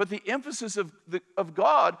heaven, but the emphasis of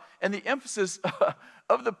God and the emphasis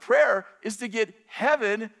of the prayer is to get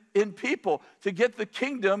heaven in people, to get the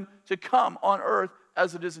kingdom to come on earth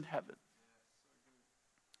as it is in heaven.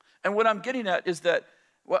 And what I'm getting at is that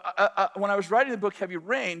when I was writing the book Heavy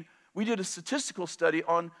Rain, we did a statistical study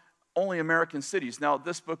on only American cities. Now,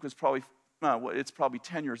 this book was probably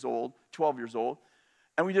 10 years old, 12 years old.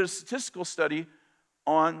 And we did a statistical study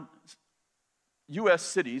on U.S.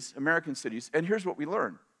 cities, American cities, and here's what we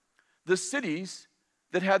learned. The cities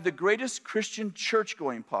that had the greatest Christian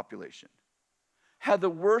church-going population had the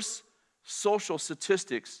worst social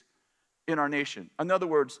statistics in our nation. In other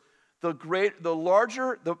words, the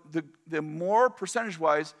more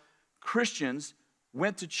percentage-wise Christians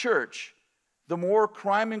went to church, the more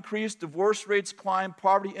crime increased, divorce rates climb,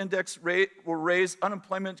 poverty index rate will raise,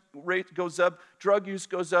 unemployment rate goes up, drug use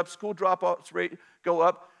goes up, school dropouts rate go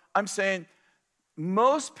up. I'm saying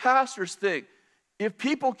most pastors think if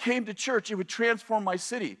people came to church, it would transform my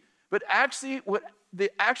city. But actually, what the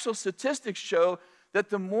actual statistics show that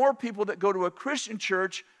the more people that go to a Christian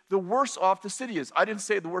church, the worse off the city is. I didn't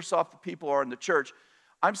say the worse off the people are in the church.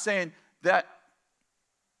 I'm saying that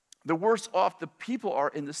the worse off the people are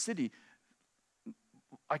in the city.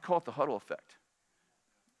 I call it the huddle effect.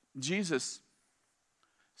 Jesus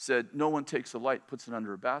said, no one takes a light, puts it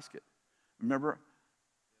under a basket. Remember,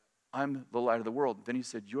 I'm the light of the world. Then he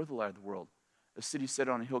said, you're the light of the world. A city set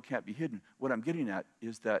on a hill can't be hidden. What I'm getting at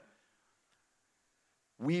is that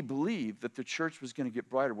we believed that the church was going to get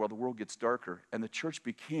brighter while the world gets darker. And the church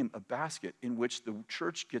became a basket in which the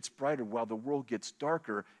church gets brighter while the world gets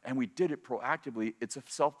darker. And we did it proactively. It's a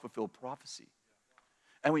self-fulfilled prophecy.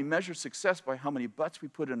 And we measure success by how many butts we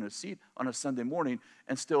put in a seat on a Sunday morning,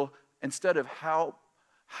 and still, instead of how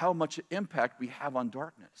much impact we have on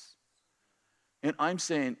darkness. And I'm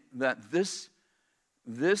saying that this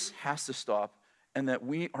has to stop, and that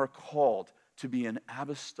we are called to be an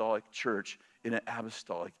apostolic church in an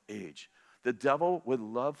apostolic age. The devil would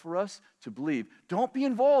love for us to believe, don't be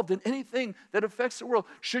involved in anything that affects the world.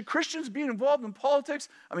 Should Christians be involved in politics?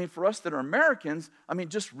 I mean, for us that are Americans, I mean,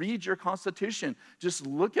 just read your Constitution. Just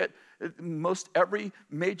look at most every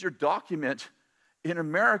major document in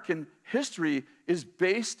American history is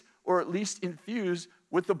based or at least infused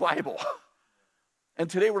with the Bible. And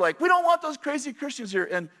today we're like, we don't want those crazy Christians here.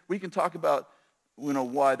 And we can talk about,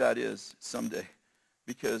 why that is someday.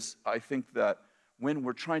 Because I think that when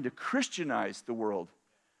we're trying to Christianize the world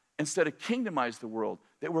instead of kingdomize the world,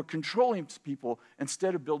 that we're controlling people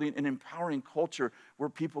instead of building an empowering culture where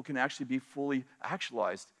people can actually be fully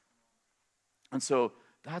actualized. And so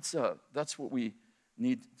that's what we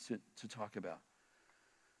need to talk about.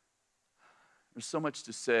 There's so much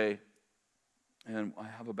to say, and I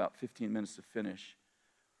have about 15 minutes to finish.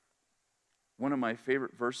 One of my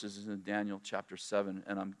favorite verses is in Daniel chapter 7,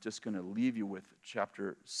 and I'm just going to leave you with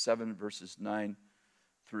chapter 7, verses 9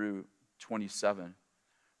 through 27.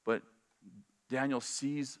 But Daniel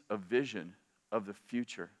sees a vision of the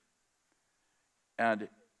future, and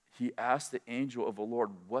he asked the angel of the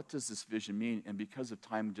Lord, what does this vision mean? And because of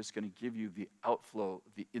time, I'm just going to give you the outflow,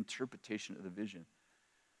 the interpretation of the vision.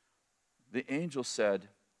 The angel said,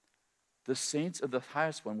 the saints of the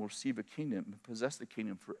highest one will receive a kingdom and possess the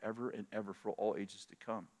kingdom forever and ever for all ages to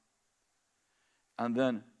come. And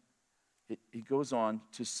then he goes on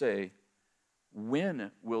to say,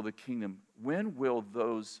 when will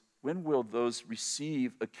those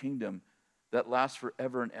receive a kingdom that lasts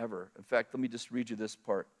forever and ever? In fact, let me just read you this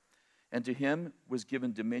part. And to him was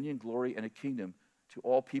given dominion, glory, and a kingdom, to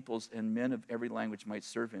all peoples and men of every language might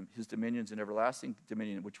serve him. His dominion is an everlasting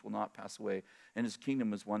dominion which will not pass away, and his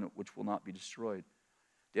kingdom is one which will not be destroyed.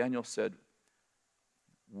 Daniel said,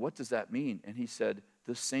 what does that mean? And he said,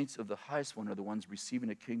 the saints of the highest one are the ones receiving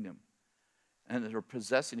a kingdom, and that are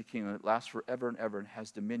possessing a kingdom that lasts forever and ever and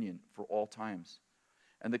has dominion for all times.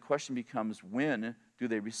 And the question becomes, when do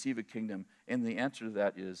they receive a kingdom? And the answer to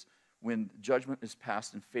that is, when judgment is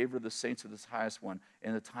passed in favor of the saints of this highest one,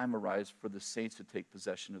 and the time arrives for the saints to take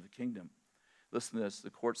possession of the kingdom. Listen to this. The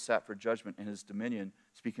court sat for judgment, and his dominion,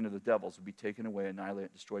 speaking of the devils, would be taken away,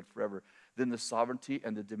 annihilated, destroyed forever. Then the sovereignty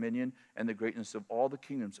and the dominion and the greatness of all the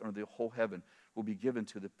kingdoms under the whole heaven will be given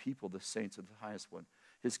to the people, the saints of the highest one.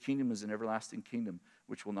 His kingdom is an everlasting kingdom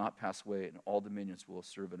which will not pass away, and all dominions will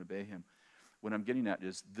serve and obey him. What I'm getting at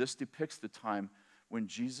is this depicts the time when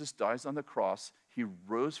Jesus dies on the cross. He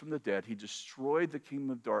rose from the dead. He destroyed the kingdom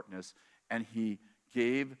of darkness, and he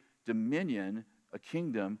gave dominion, a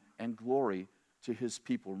kingdom, and glory to his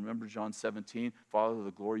people. Remember John 17, Father,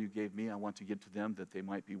 the glory you gave me, I want to give to them that they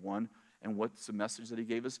might be one. And what's the message that he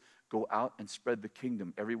gave us? Go out and spread the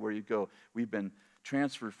kingdom everywhere you go. We've been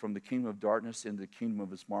transferred from the kingdom of darkness into the kingdom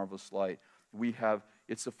of his marvelous light.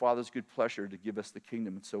 It's the Father's good pleasure to give us the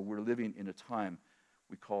kingdom. And so we're living in a time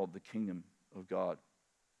we call the kingdom of God.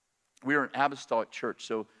 We are an apostolic church,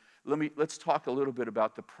 so let's talk a little bit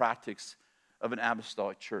about the practice of an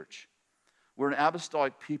apostolic church. We're an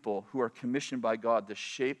apostolic people who are commissioned by God to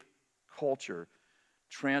shape culture,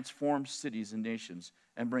 transform cities and nations,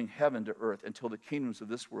 and bring heaven to earth until the kingdoms of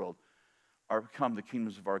this world become the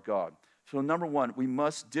kingdoms of our God. So number one, we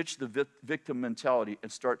must ditch the victim mentality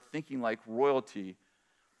and start thinking like royalty.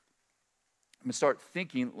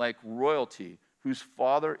 Whose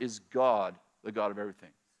father is God, the God of everything.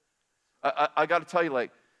 I got to tell you,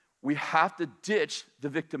 we have to ditch the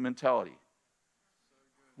victim mentality.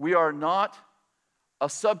 We are not a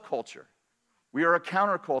subculture. We are a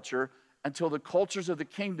counterculture until the culture of the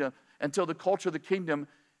kingdom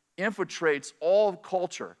infiltrates all of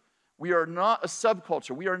culture. We are not a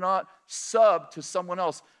subculture. We are not sub to someone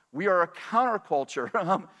else. We are a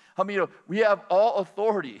counterculture. We have all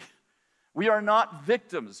authority. We are not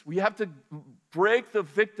victims. We have to break the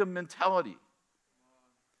victim mentality.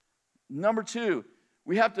 Number two,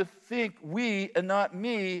 we have to think we and not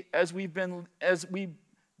me as we've been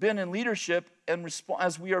in leadership and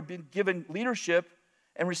as we are being given leadership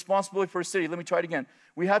and responsibility for a city. Let me try it again.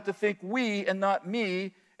 We have to think we and not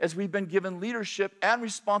me as we've been given leadership and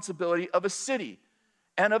responsibility of a city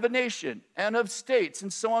and of a nation and of states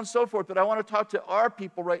and so on and so forth. But I want to talk to our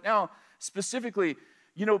people right now specifically.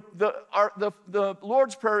 You know, the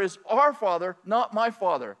Lord's Prayer is our Father, not my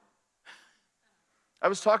Father. I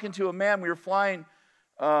was talking to a man, we were flying,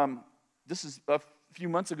 this is a few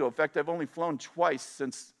months ago. In fact, I've only flown twice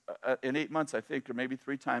since, in 8 months, I think, or maybe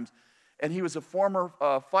 3 times. And he was a former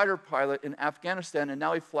fighter pilot in Afghanistan, and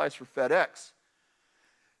now he flies for FedEx.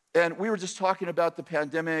 And we were just talking about the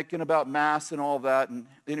pandemic and about masks and all that. And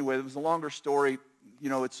anyway, it was a longer story. You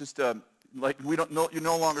know, it's just like we don't know, you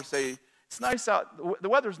no longer say, it's nice out, the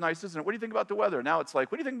weather's nice, isn't it? What do you think about the weather? Now it's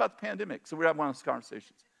like, what do you think about the pandemic? So we're having one of those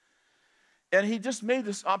conversations. And he just made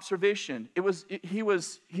this observation.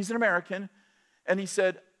 He's an American, and he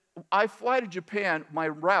said, I fly to Japan, my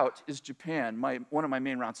route is Japan. One of my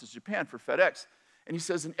main routes is Japan for FedEx. And he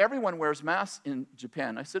says, and everyone wears masks in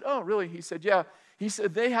Japan. I said, oh, really? He said, yeah. He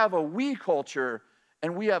said, they have a we culture,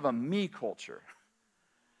 and we have a me culture.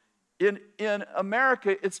 In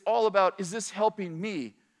America, it's all about, is this helping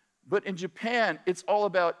me? But in Japan, it's all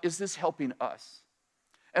about, is this helping us?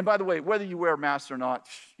 And by the way, whether you wear masks or not,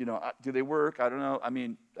 you know, do they work? I don't know. I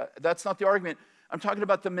mean, that's not the argument. I'm talking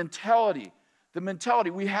about the mentality. The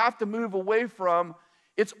mentality. We have to move away from,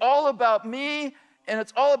 it's all about me, and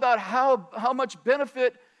it's all about how much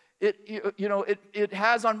benefit it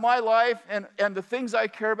has on my life and the things I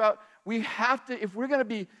care about. We have to, if we're going to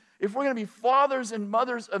be fathers and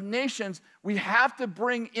mothers of nations, we have to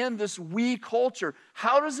bring in this we culture.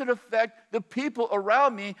 How does it affect the people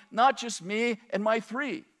around me, not just me and my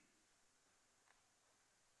 3?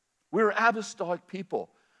 We're apostolic people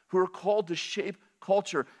who are called to shape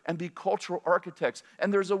culture and be cultural architects.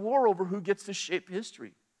 And there's a war over who gets to shape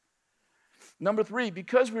history. Number 3,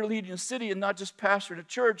 because we're leading a city and not just pastoring a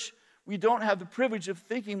church, we don't have the privilege of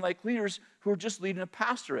thinking like leaders who are just leading a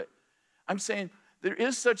pastorate. I'm saying there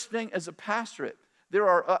is such thing as a pastorate. There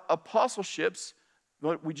are apostleships,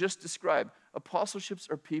 what we just described. Apostleships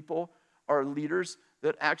are people, are leaders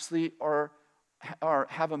that actually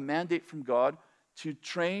have a mandate from God to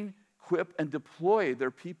train, equip, and deploy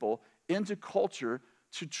their people into culture,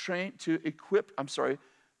 to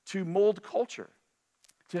mold culture,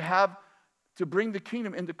 to bring the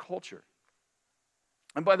kingdom into culture.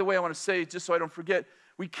 And by the way, I want to say, just so I don't forget,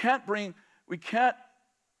 we can't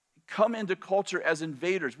come into culture as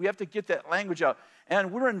invaders. We have to get that language out.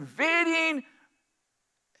 And we're invading,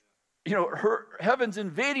 you know, heaven's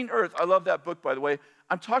invading earth. I love that book, by the way.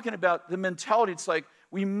 I'm talking about the mentality. It's like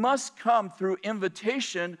we must come through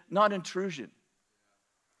invitation, not intrusion.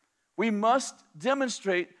 We must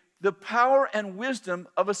demonstrate the power and wisdom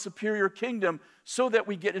of a superior kingdom so that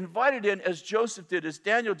we get invited in, as Joseph did, as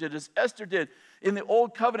Daniel did, as Esther did. In the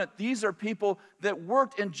Old Covenant, these are people that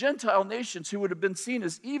worked in Gentile nations who would have been seen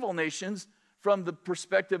as evil nations from the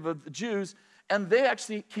perspective of the Jews, and they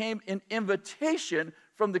actually came in invitation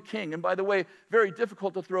from the king. And by the way, very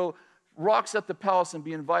difficult to throw rocks at the palace and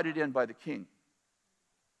be invited in by the king.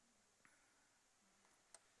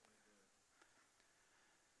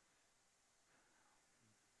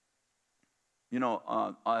 You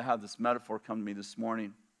know, I had this metaphor come to me this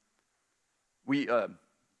morning. We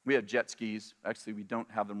have jet skis. Actually, we don't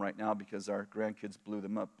have them right now because our grandkids blew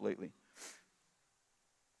them up lately.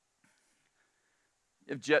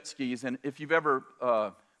 We have jet skis, and if you've ever,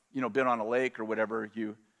 been on a lake or whatever,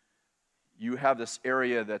 you have this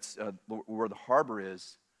area that's where the harbor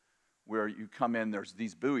is, where you come in. There's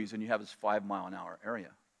these buoys, and you have this 5-mile-an-hour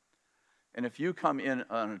area. And if you come in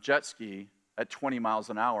on a jet ski at 20 miles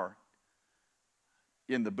an hour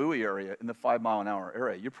in the buoy area, in the 5-mile-an-hour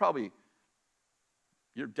area,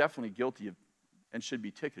 you're definitely guilty of and should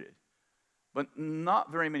be ticketed. But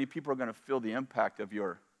not very many people are going to feel the impact of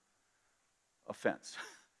your offense.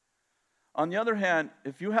 On the other hand,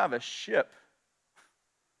 if you have a ship,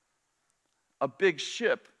 a big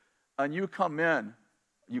ship, and you come in,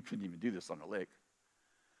 you couldn't even do this on a lake,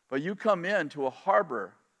 but you come into a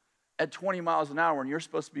harbor at 20 miles an hour and you're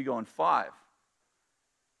supposed to be going 5.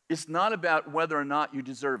 It's not about whether or not you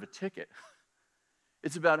deserve a ticket.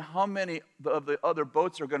 It's about how many of the other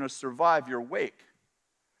boats are going to survive your wake.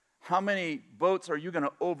 How many boats are you going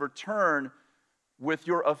to overturn with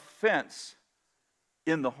your offense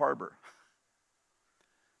in the harbor?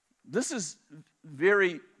 This is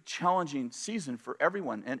very challenging season for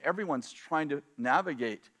everyone, and everyone's trying to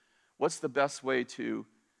navigate what's the best way to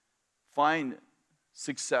find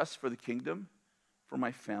success for the kingdom, for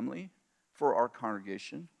my family, for our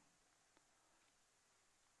congregation.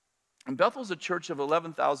 And Bethel's a church of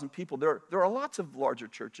 11,000 people. There are lots of larger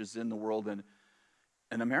churches in the world and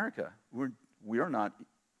in America. We are not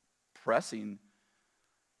pressing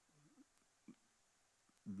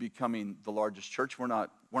becoming the largest church. We're not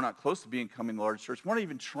close to becoming the largest church. We're not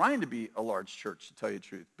even trying to be a large church, to tell you the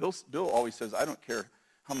truth. Bill always says, I don't care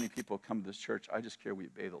how many people come to this church. I just care we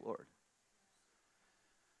obey the Lord.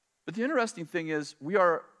 But the interesting thing is we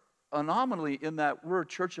are anomaly in that we're a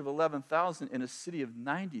church of 11,000 in a city of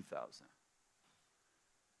 90,000.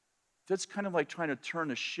 That's kind of like trying to turn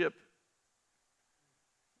a ship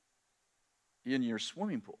in your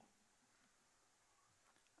swimming pool.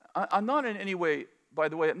 I'm not in any way, by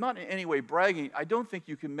the way, I'm not in any way bragging. I don't think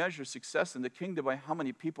you can measure success in the kingdom by how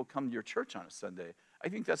many people come to your church on a Sunday. I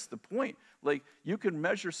think that's the point. Like, you can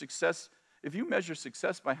measure success, if you measure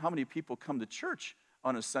success by how many people come to church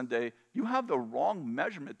on a Sunday, you have the wrong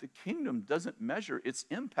measurement. The kingdom doesn't measure its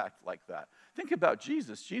impact like that. Think about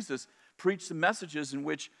Jesus. Jesus preached the messages in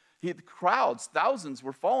which the crowds, thousands,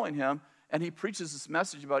 were following him, and he preaches this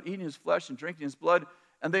message about eating his flesh and drinking his blood,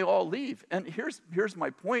 and they all leave. And here's my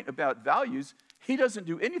point about values. He doesn't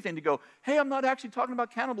do anything to go, hey, I'm not actually talking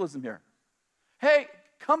about cannibalism here. Hey,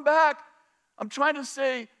 come back. I'm trying to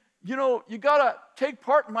say, you know, you got to take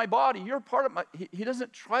part in my body. You're part of my... He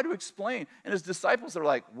doesn't try to explain. And his disciples are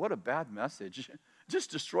like, what a bad message.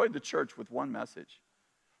 Just destroyed the church with one message.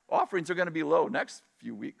 Offerings are going to be low next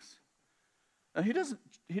few weeks. And he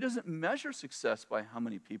doesn't measure success by how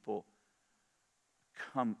many people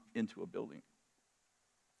come into a building.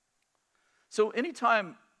 So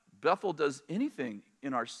anytime Bethel does anything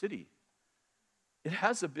in our city, it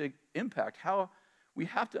has a big impact. We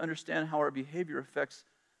have to understand how our behavior affects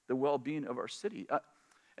the well-being of our city.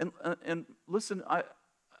 And listen,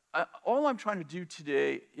 all I'm trying to do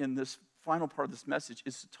today in this final part of this message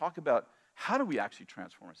is to talk about how do we actually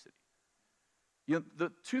transform our city. You know,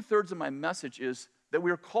 the 2/3 of my message is that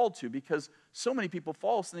we are called to, because so many people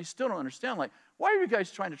follow us and they still don't understand, like, why are you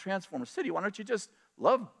guys trying to transform a city? Why don't you just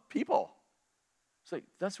love people? It's like,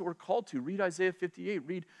 that's what we're called to. Read Isaiah 58,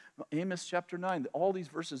 read Amos chapter 9, all these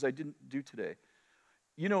verses I didn't do today.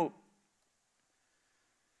 You know,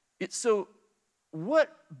 so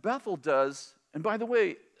what Bethel does, and by the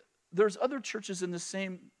way, there's other churches in the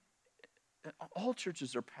same, all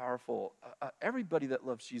churches are powerful. Everybody that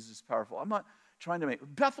loves Jesus is powerful. I'm not trying to make,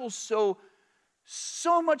 Bethel's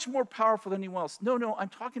so much more powerful than anyone else. No, I'm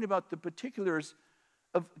talking about the particulars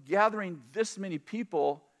of gathering this many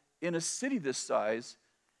people in a city this size,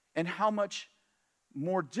 and how much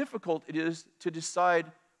more difficult it is to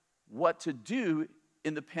decide what to do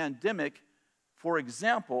in the pandemic, for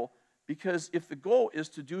example, because if the goal is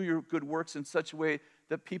to do your good works in such a way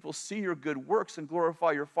that people see your good works and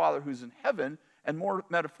glorify your Father who's in heaven, and more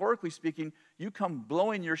metaphorically speaking, you come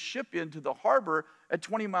blowing your ship into the harbor at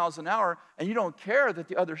 20 miles an hour, and you don't care that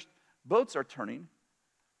the other boats are turning.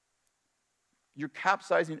 You're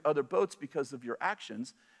capsizing other boats because of your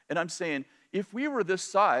actions. And I'm saying, if we were this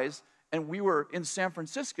size, and we were in San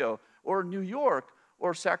Francisco, or New York,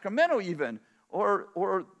 or Sacramento even,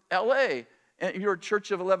 or LA, and you're a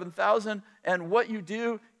church of 11,000, and what you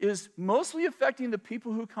do is mostly affecting the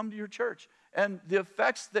people who come to your church. And the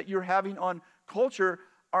effects that you're having on culture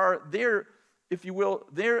are there, if you will,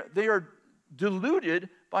 they are diluted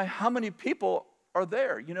by how many people are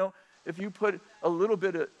there. You know, if you put a little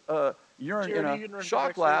bit of urine in a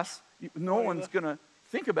shot glass, no one's going to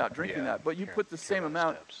think about drinking that. But you put the same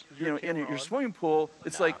amount, you know, in your swimming pool,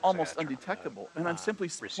 it's like almost undetectable. And I'm simply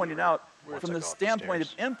pointing out from the standpoint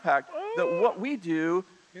of impact that what we do,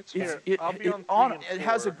 it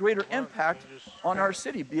has a greater impact on our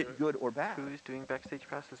city, be it good or bad. Who's doing backstage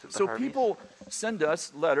passes? So people send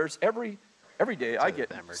us letters every day. I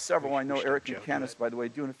get several. I know Eric and Candace, by the way,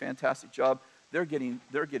 doing a fantastic job. They're getting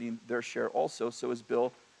their share also. So is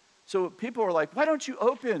Bill. So people are like, why don't you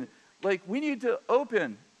open? Like, we need to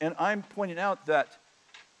open. And I'm pointing out that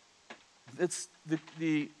it's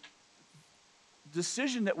the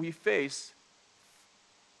decision that we face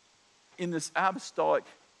in this apostolic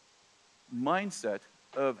mindset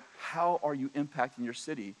of how are you impacting your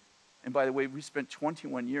city. And by the way, we spent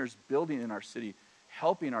 21 years building in our city,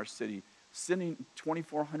 helping our city, sending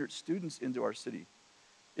 2,400 students into our city.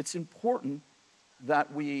 It's important that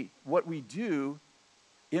what we do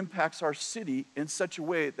impacts our city in such a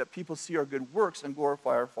way that people see our good works and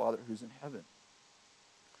glorify our Father who's in heaven.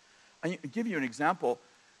 I'll give you an example.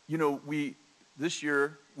 You know, this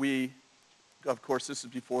year, of course, this is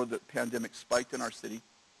before the pandemic spiked in our city.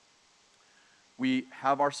 We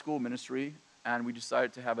have our school ministry, and we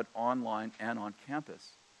decided to have it online and on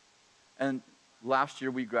campus. And last year,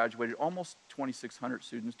 we graduated almost 2,600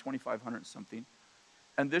 students, 2,500 something.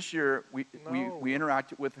 And this year, we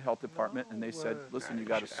interacted with the health department, and they said, listen, you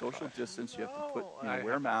got to social distance, you have to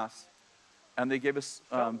wear masks. And they gave us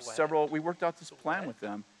we worked out this plan with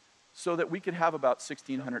them so that we could have about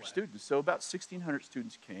 1,600 students. So about 1,600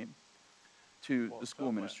 students came to the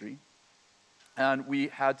school ministry, and we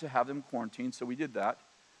had to have them quarantined, so we did that.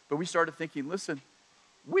 But we started thinking, listen,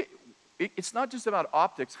 it's not just about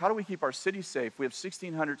optics. How do we keep our city safe? We have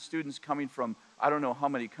 1,600 students coming from, I don't know how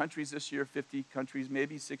many countries this year, 50 countries,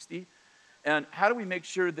 maybe 60. And how do we make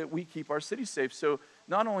sure that we keep our city safe? So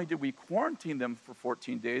not only did we quarantine them for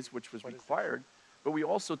 14 days, which was required, but we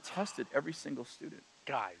also tested every single student.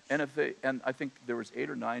 Guys. And I think there was 8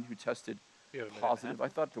 or 9 who tested positive. I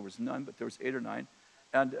thought there was none, but there was 8 or 9.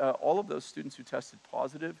 And all of those students who tested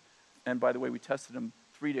positive, and by the way, we tested them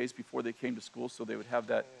 3 days before they came to school, so they would have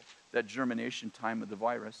that germination time of the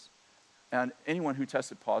virus. And anyone who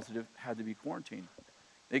tested positive had to be quarantined.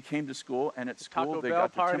 They came to school, and at school they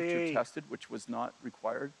got their temperature tested, which was not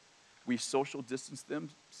required. We social distanced them.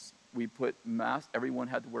 We put masks. Everyone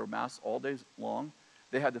had to wear masks all day long.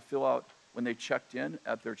 They had to fill out, when they checked in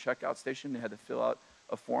at their checkout station, they had to fill out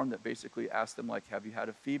a form that basically asked them, like, have you had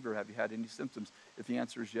a fever? Have you had any symptoms? If the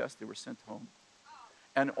answer is yes, they were sent home.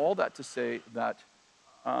 And all that to say that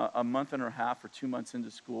a month and a half or 2 months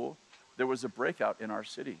into school, there was a breakout in our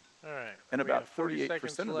city. All right. And about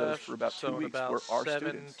 38% of those for about 2 weeks were our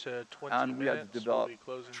students. And we had to develop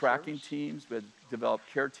tracking teams. We had to develop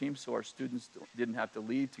care teams so our students didn't have to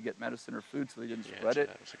leave to get medicine or food so they didn't spread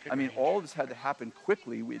it. I mean, all of this had to happen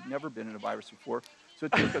quickly. We'd never been in a virus before. So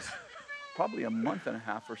it took us probably a month and a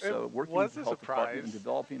half or so working with the health department and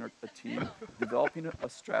developing a team, developing a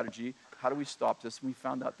strategy. How do we stop this? And we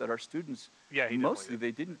found out that our students, mostly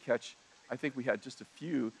they didn't catch, I think we had just a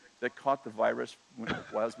few that caught the virus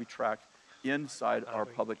as we tracked inside our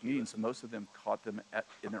public meetings. And most of them caught them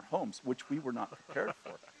in their homes, which we were not prepared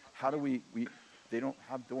for. How do they don't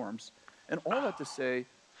have dorms. And all that to say,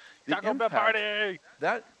 the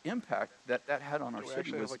that impact that had on our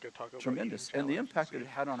city was tremendous. And the impact that it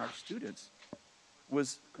had on our students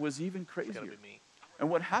was even crazier. And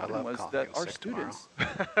what happened was that our students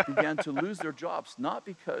began to lose their jobs, not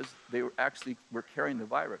because they were carrying the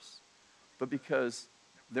virus, but because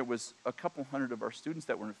there was a couple hundred of our students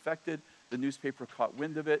that were infected. The newspaper caught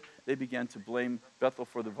wind of it. They began to blame Bethel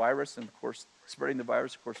for the virus, and of course, spreading the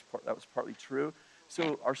virus, of course, that was partly true.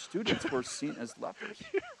 So our students were seen as lepers.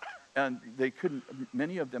 And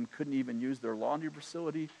many of them couldn't even use their laundry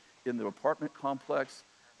facility in the apartment complex,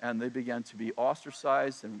 and they began to be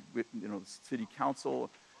ostracized, and the city council,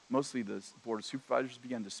 mostly the board of supervisors,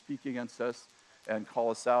 began to speak against us and call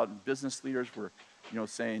us out, and business leaders were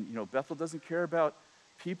saying, Bethel doesn't care about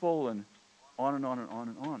people, and on and on and on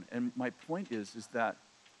and on. And my point is that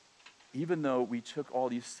even though we took all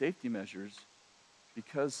these safety measures,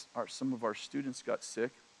 because some of our students got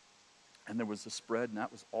sick, and there was a spread, and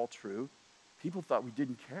that was all true, people thought we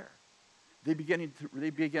didn't care. They began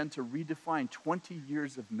to redefine 20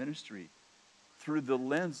 years of ministry through the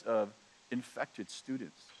lens of infected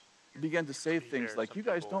students. They began to say things like, you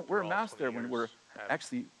guys don't wear masks there, when we're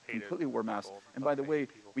actually completely wore masks. And by the way,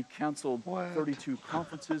 we canceled 32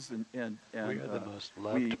 conferences, and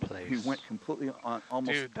we went completely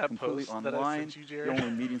almost completely online. The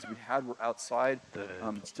only meetings we had were outside.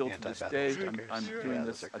 Still to this day, I'm doing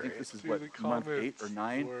this. I think this is month 8 or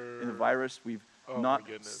 9 in the virus. We've not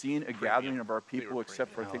seen a gathering of our people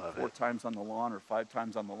except for I think 4 times on the lawn or 5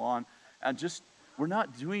 times on the lawn, and we're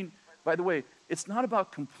not doing. By the way, it's not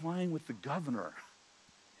about complying with the governor.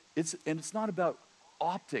 It's not about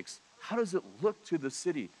optics. How does it look to the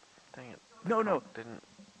city? Dang it. No.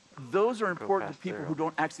 Those are important to people who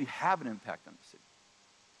don't actually have an impact on the city.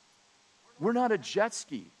 We're not a jet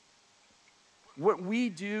ski. What we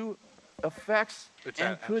do affects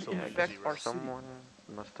and could infect our city.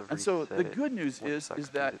 And so the good news is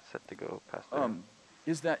that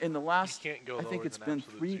in the last, I think it's been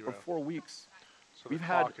 3 or 4 weeks, we've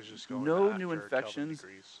had no new infections.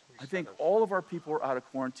 I think all of our people are out of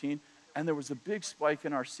quarantine, and there was a big spike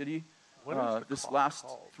in our city this last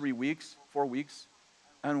 4 weeks,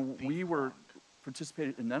 and we were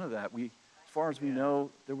participated in none of that. As far as we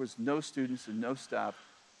know, there was no students and no staff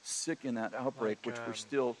sick in that outbreak, which we're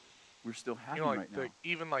still having right now.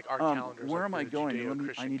 Even like our calendars. Where am I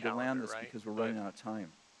going? I need to land this because we're running out of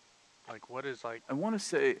time. Like what is like? I want to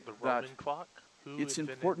say the that Roman clock? it's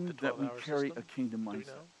important that we carry a kingdom mindset.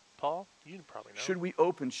 Paul, you probably know. Should we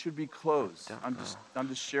open? Should we close? I'm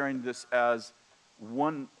just sharing this as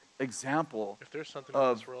one example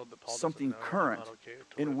of something current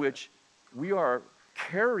in which we are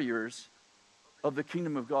carriers of the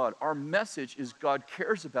kingdom of God. Our message is God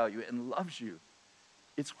cares about you and loves you.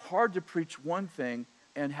 It's hard to preach one thing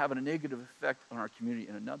and have a negative effect on our community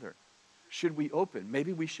in another. Should we open?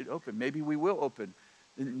 Maybe we should open. Maybe we will open.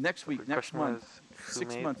 Next week, next month,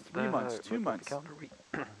 6 months, 3 months, 2 months.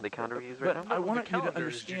 The calendar we use right now? But I want you to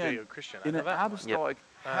understand, in an apostolic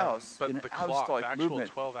house in an apostolic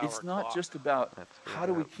movement, it's not just about how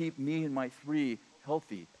do we keep me and my 3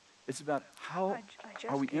 healthy. It's about how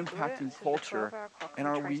are we impacting culture,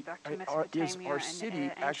 and is our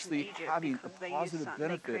city actually having a positive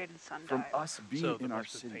benefit from us being in our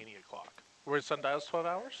city? Where sundial's 12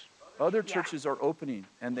 hours? Other churches are opening,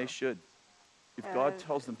 and they should. If God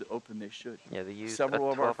tells them to open, they should. Yeah, they use Several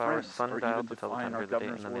a of our 12-hour friends are sundial even to tell the defying time our of the day,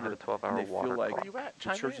 governor's and then they have order, a 12-hour and they feel water like clock. the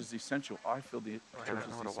church is essential. I feel the church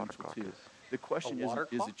is essential too. The question isn't,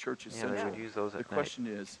 is the church essential? Yeah, they would use those at the question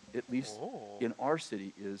is, at least in our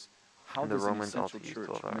city, is how does an essential church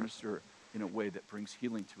minister in a way that brings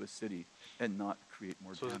healing to a city and not create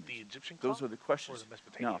more damage? Is it the Egyptian clock? Those are the questions. Or the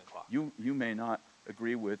Mesopotamian clock? You may not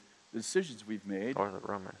agree with the decisions we've made or the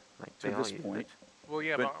Roman, to this point. Well,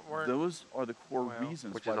 yeah, but those are the core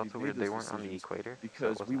reasons which why is we also made weird. those They weren't decisions. on the equator,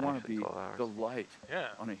 Because so we want to be the light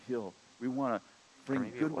on a hill. We want to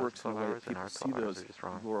bring good works in a way that people see those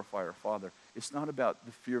and glorify our Father. It's not about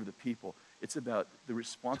the fear of the people. It's about the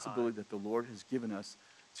responsibility that the Lord has given us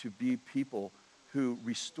to be people who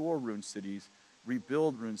restore ruined cities,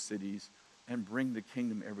 rebuild ruined cities, and bring the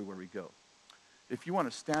kingdom everywhere we go. If you want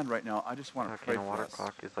to stand right now, I just want to pray for us. A water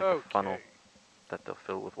clock is like a funnel that they'll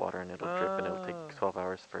fill with water, and it'll drip, and it'll take 12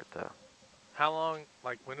 hours for it to... How long,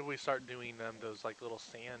 like, when did we start doing those, like, little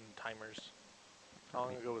sand timers? How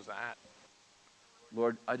long ago was that?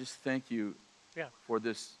 Lord, I just thank you for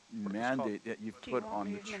this mandate that you've put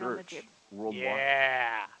on the church worldwide.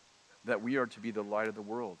 Yeah. That we are to be the light of the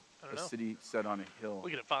world, a city set on a hill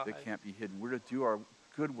that can't be hidden. We're to do our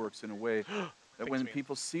good works in a way that when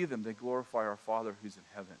people see them, they glorify our Father who's in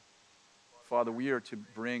heaven. Father, we are to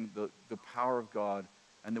bring the power of God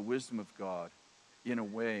and the wisdom of God in a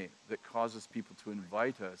way that causes people to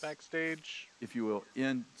invite us, backstage, if you will,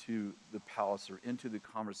 into the palace or into the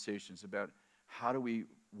conversations about how do we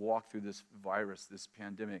walk through this virus, this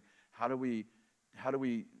pandemic? How do we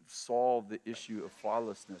solve the issue of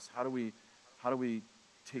fatherlessness? How do we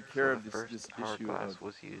take care of this issue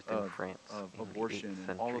of abortion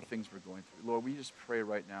and all the things we're going through? Lord, we just pray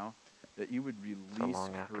right now that you would release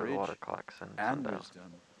courage and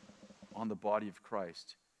wisdom on the body of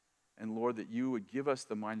Christ. And Lord, that you would give us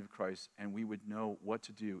the mind of Christ and we would know what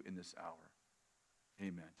to do in this hour.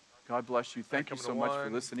 Amen. God bless you. Thank you so much for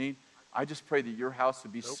listening. I just pray that your house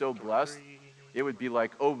would be so blessed. It would be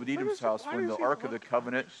like Obed-Edom's house when the Ark of the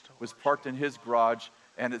Covenant was parked in his garage,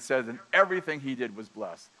 and it says, and everything he did was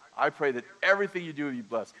blessed. I pray that everything you do would be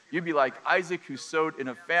blessed. You'd be like Isaac, who sowed in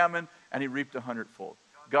a famine, and he reaped 100-fold.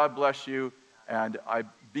 God bless you, and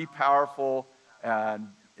be powerful, and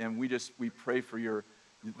we pray for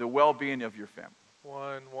the well-being of your family.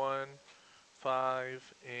 1, 1,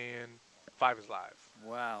 5, and 5 is live.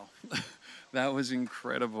 Wow, that was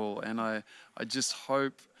incredible, and I just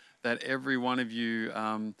hope that every one of you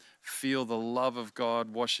feel the love of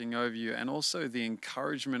God washing over you, and also the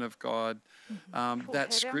encouragement of God.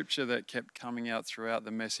 That scripture that kept coming out throughout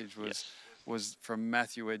the message was from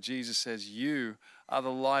Matthew, where Jesus says, "You are the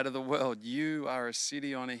light of the world. You are a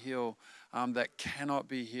city on a hill that cannot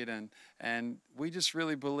be hidden." And we just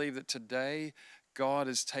really believe that today God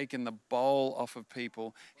has taken the bowl off of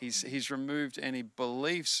people. He's removed any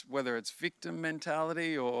beliefs, whether it's victim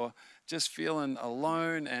mentality or just feeling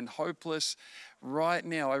alone and hopeless. Right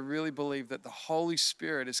now, I really believe that the Holy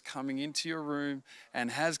Spirit is coming into your room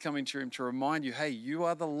and has come into your room to remind you, hey, you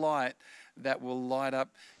are the light that will light up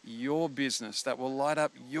your business, that will light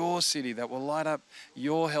up your city, that will light up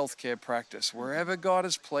your healthcare practice. Wherever God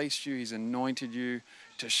has placed you, He's anointed you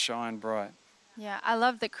to shine bright. Yeah, I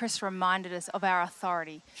love that Chris reminded us of our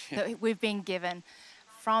authority that we've been given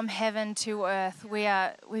from heaven to earth.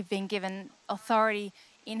 We've been given authority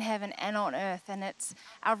in heaven and on earth, and it's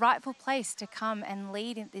our rightful place to come and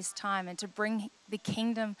lead at this time and to bring the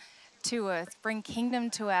kingdom to earth, bring kingdom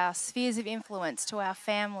to our spheres of influence, to our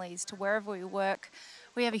families, to wherever we work.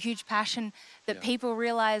 We have a huge passion that people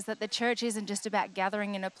realize that the church isn't just about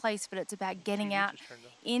gathering in a place, but it's about getting out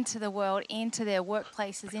into the world, into their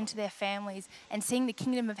workplaces, into their families, and seeing the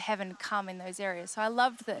kingdom of heaven come in those areas. So I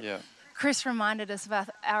loved that Chris reminded us of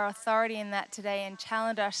our authority in that today and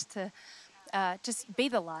challenged us to just be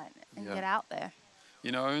the light and get out there.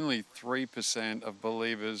 You know, only 3% of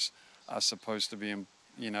believers are supposed to be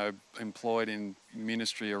employed in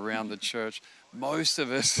ministry around the church. Most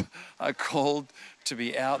of us are called to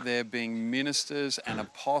be out there being ministers and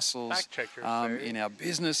apostles in our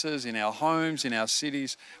businesses, in our homes, in our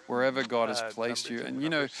cities, wherever God has placed you. And you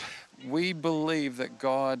know, we believe that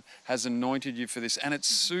God has anointed you for this, and it's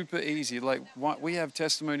super easy. Like, we have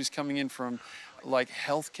testimonies coming in from like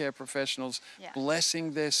healthcare professionals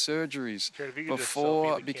blessing their surgeries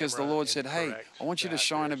before, because the Lord said, hey, I want you to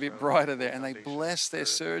shine a bit brighter there. And they bless their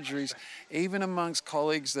surgeries, even amongst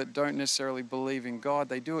colleagues that don't necessarily believe in God.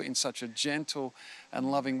 They do it in such a gentle and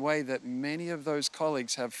loving way that many of those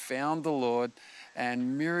colleagues have found the Lord,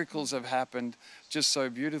 and miracles have happened just so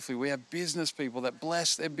beautifully. We have business people that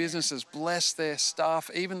bless their businesses, bless their staff,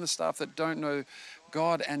 even the staff that don't know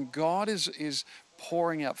God. And God is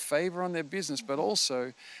pouring out favor on their business, but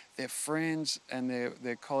also their friends and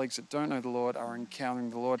their colleagues that don't know the Lord are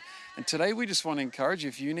encountering the Lord. And today we just want to encourage you,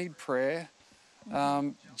 if you need prayer,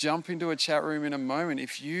 jump into a chat room in a moment.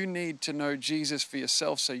 If you need to know Jesus for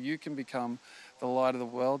yourself so you can become the light of the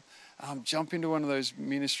world, jump into one of those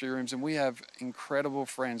ministry rooms, and we have incredible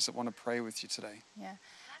friends that want to pray with you today. Yeah.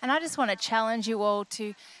 And I just want to challenge you all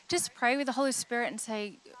to just pray with the Holy Spirit and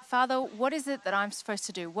say, Father, what is it that I'm supposed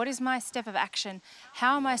to do? What is my step of action?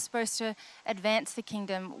 How am I supposed to advance the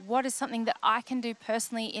kingdom? What is something that I can do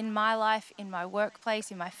personally in my life, in my workplace,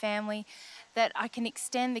 in my family, that I can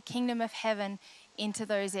extend the kingdom of heaven into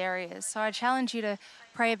those areas? So I challenge you to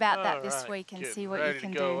pray about that this week and see what you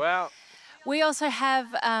can do. We also have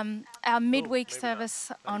our midweek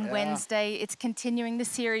service on Wednesday. It's continuing the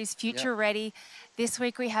series Future Ready. This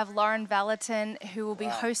week we have Lauren Valentin, who will be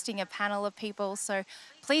hosting a panel of people. So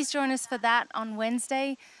please join us for that on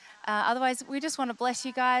Wednesday. Otherwise, we just want to bless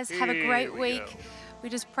you guys. Have a great week. We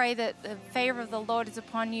just pray that the favor of the Lord is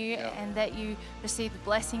upon you and that you receive the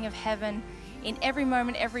blessing of heaven in every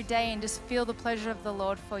moment, every day, and just feel the pleasure of the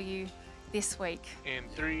Lord for you this week. In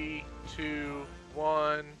 3, 2,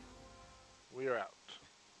 1. We are out.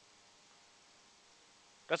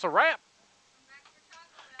 That's a wrap.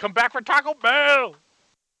 Come back for Taco Bell.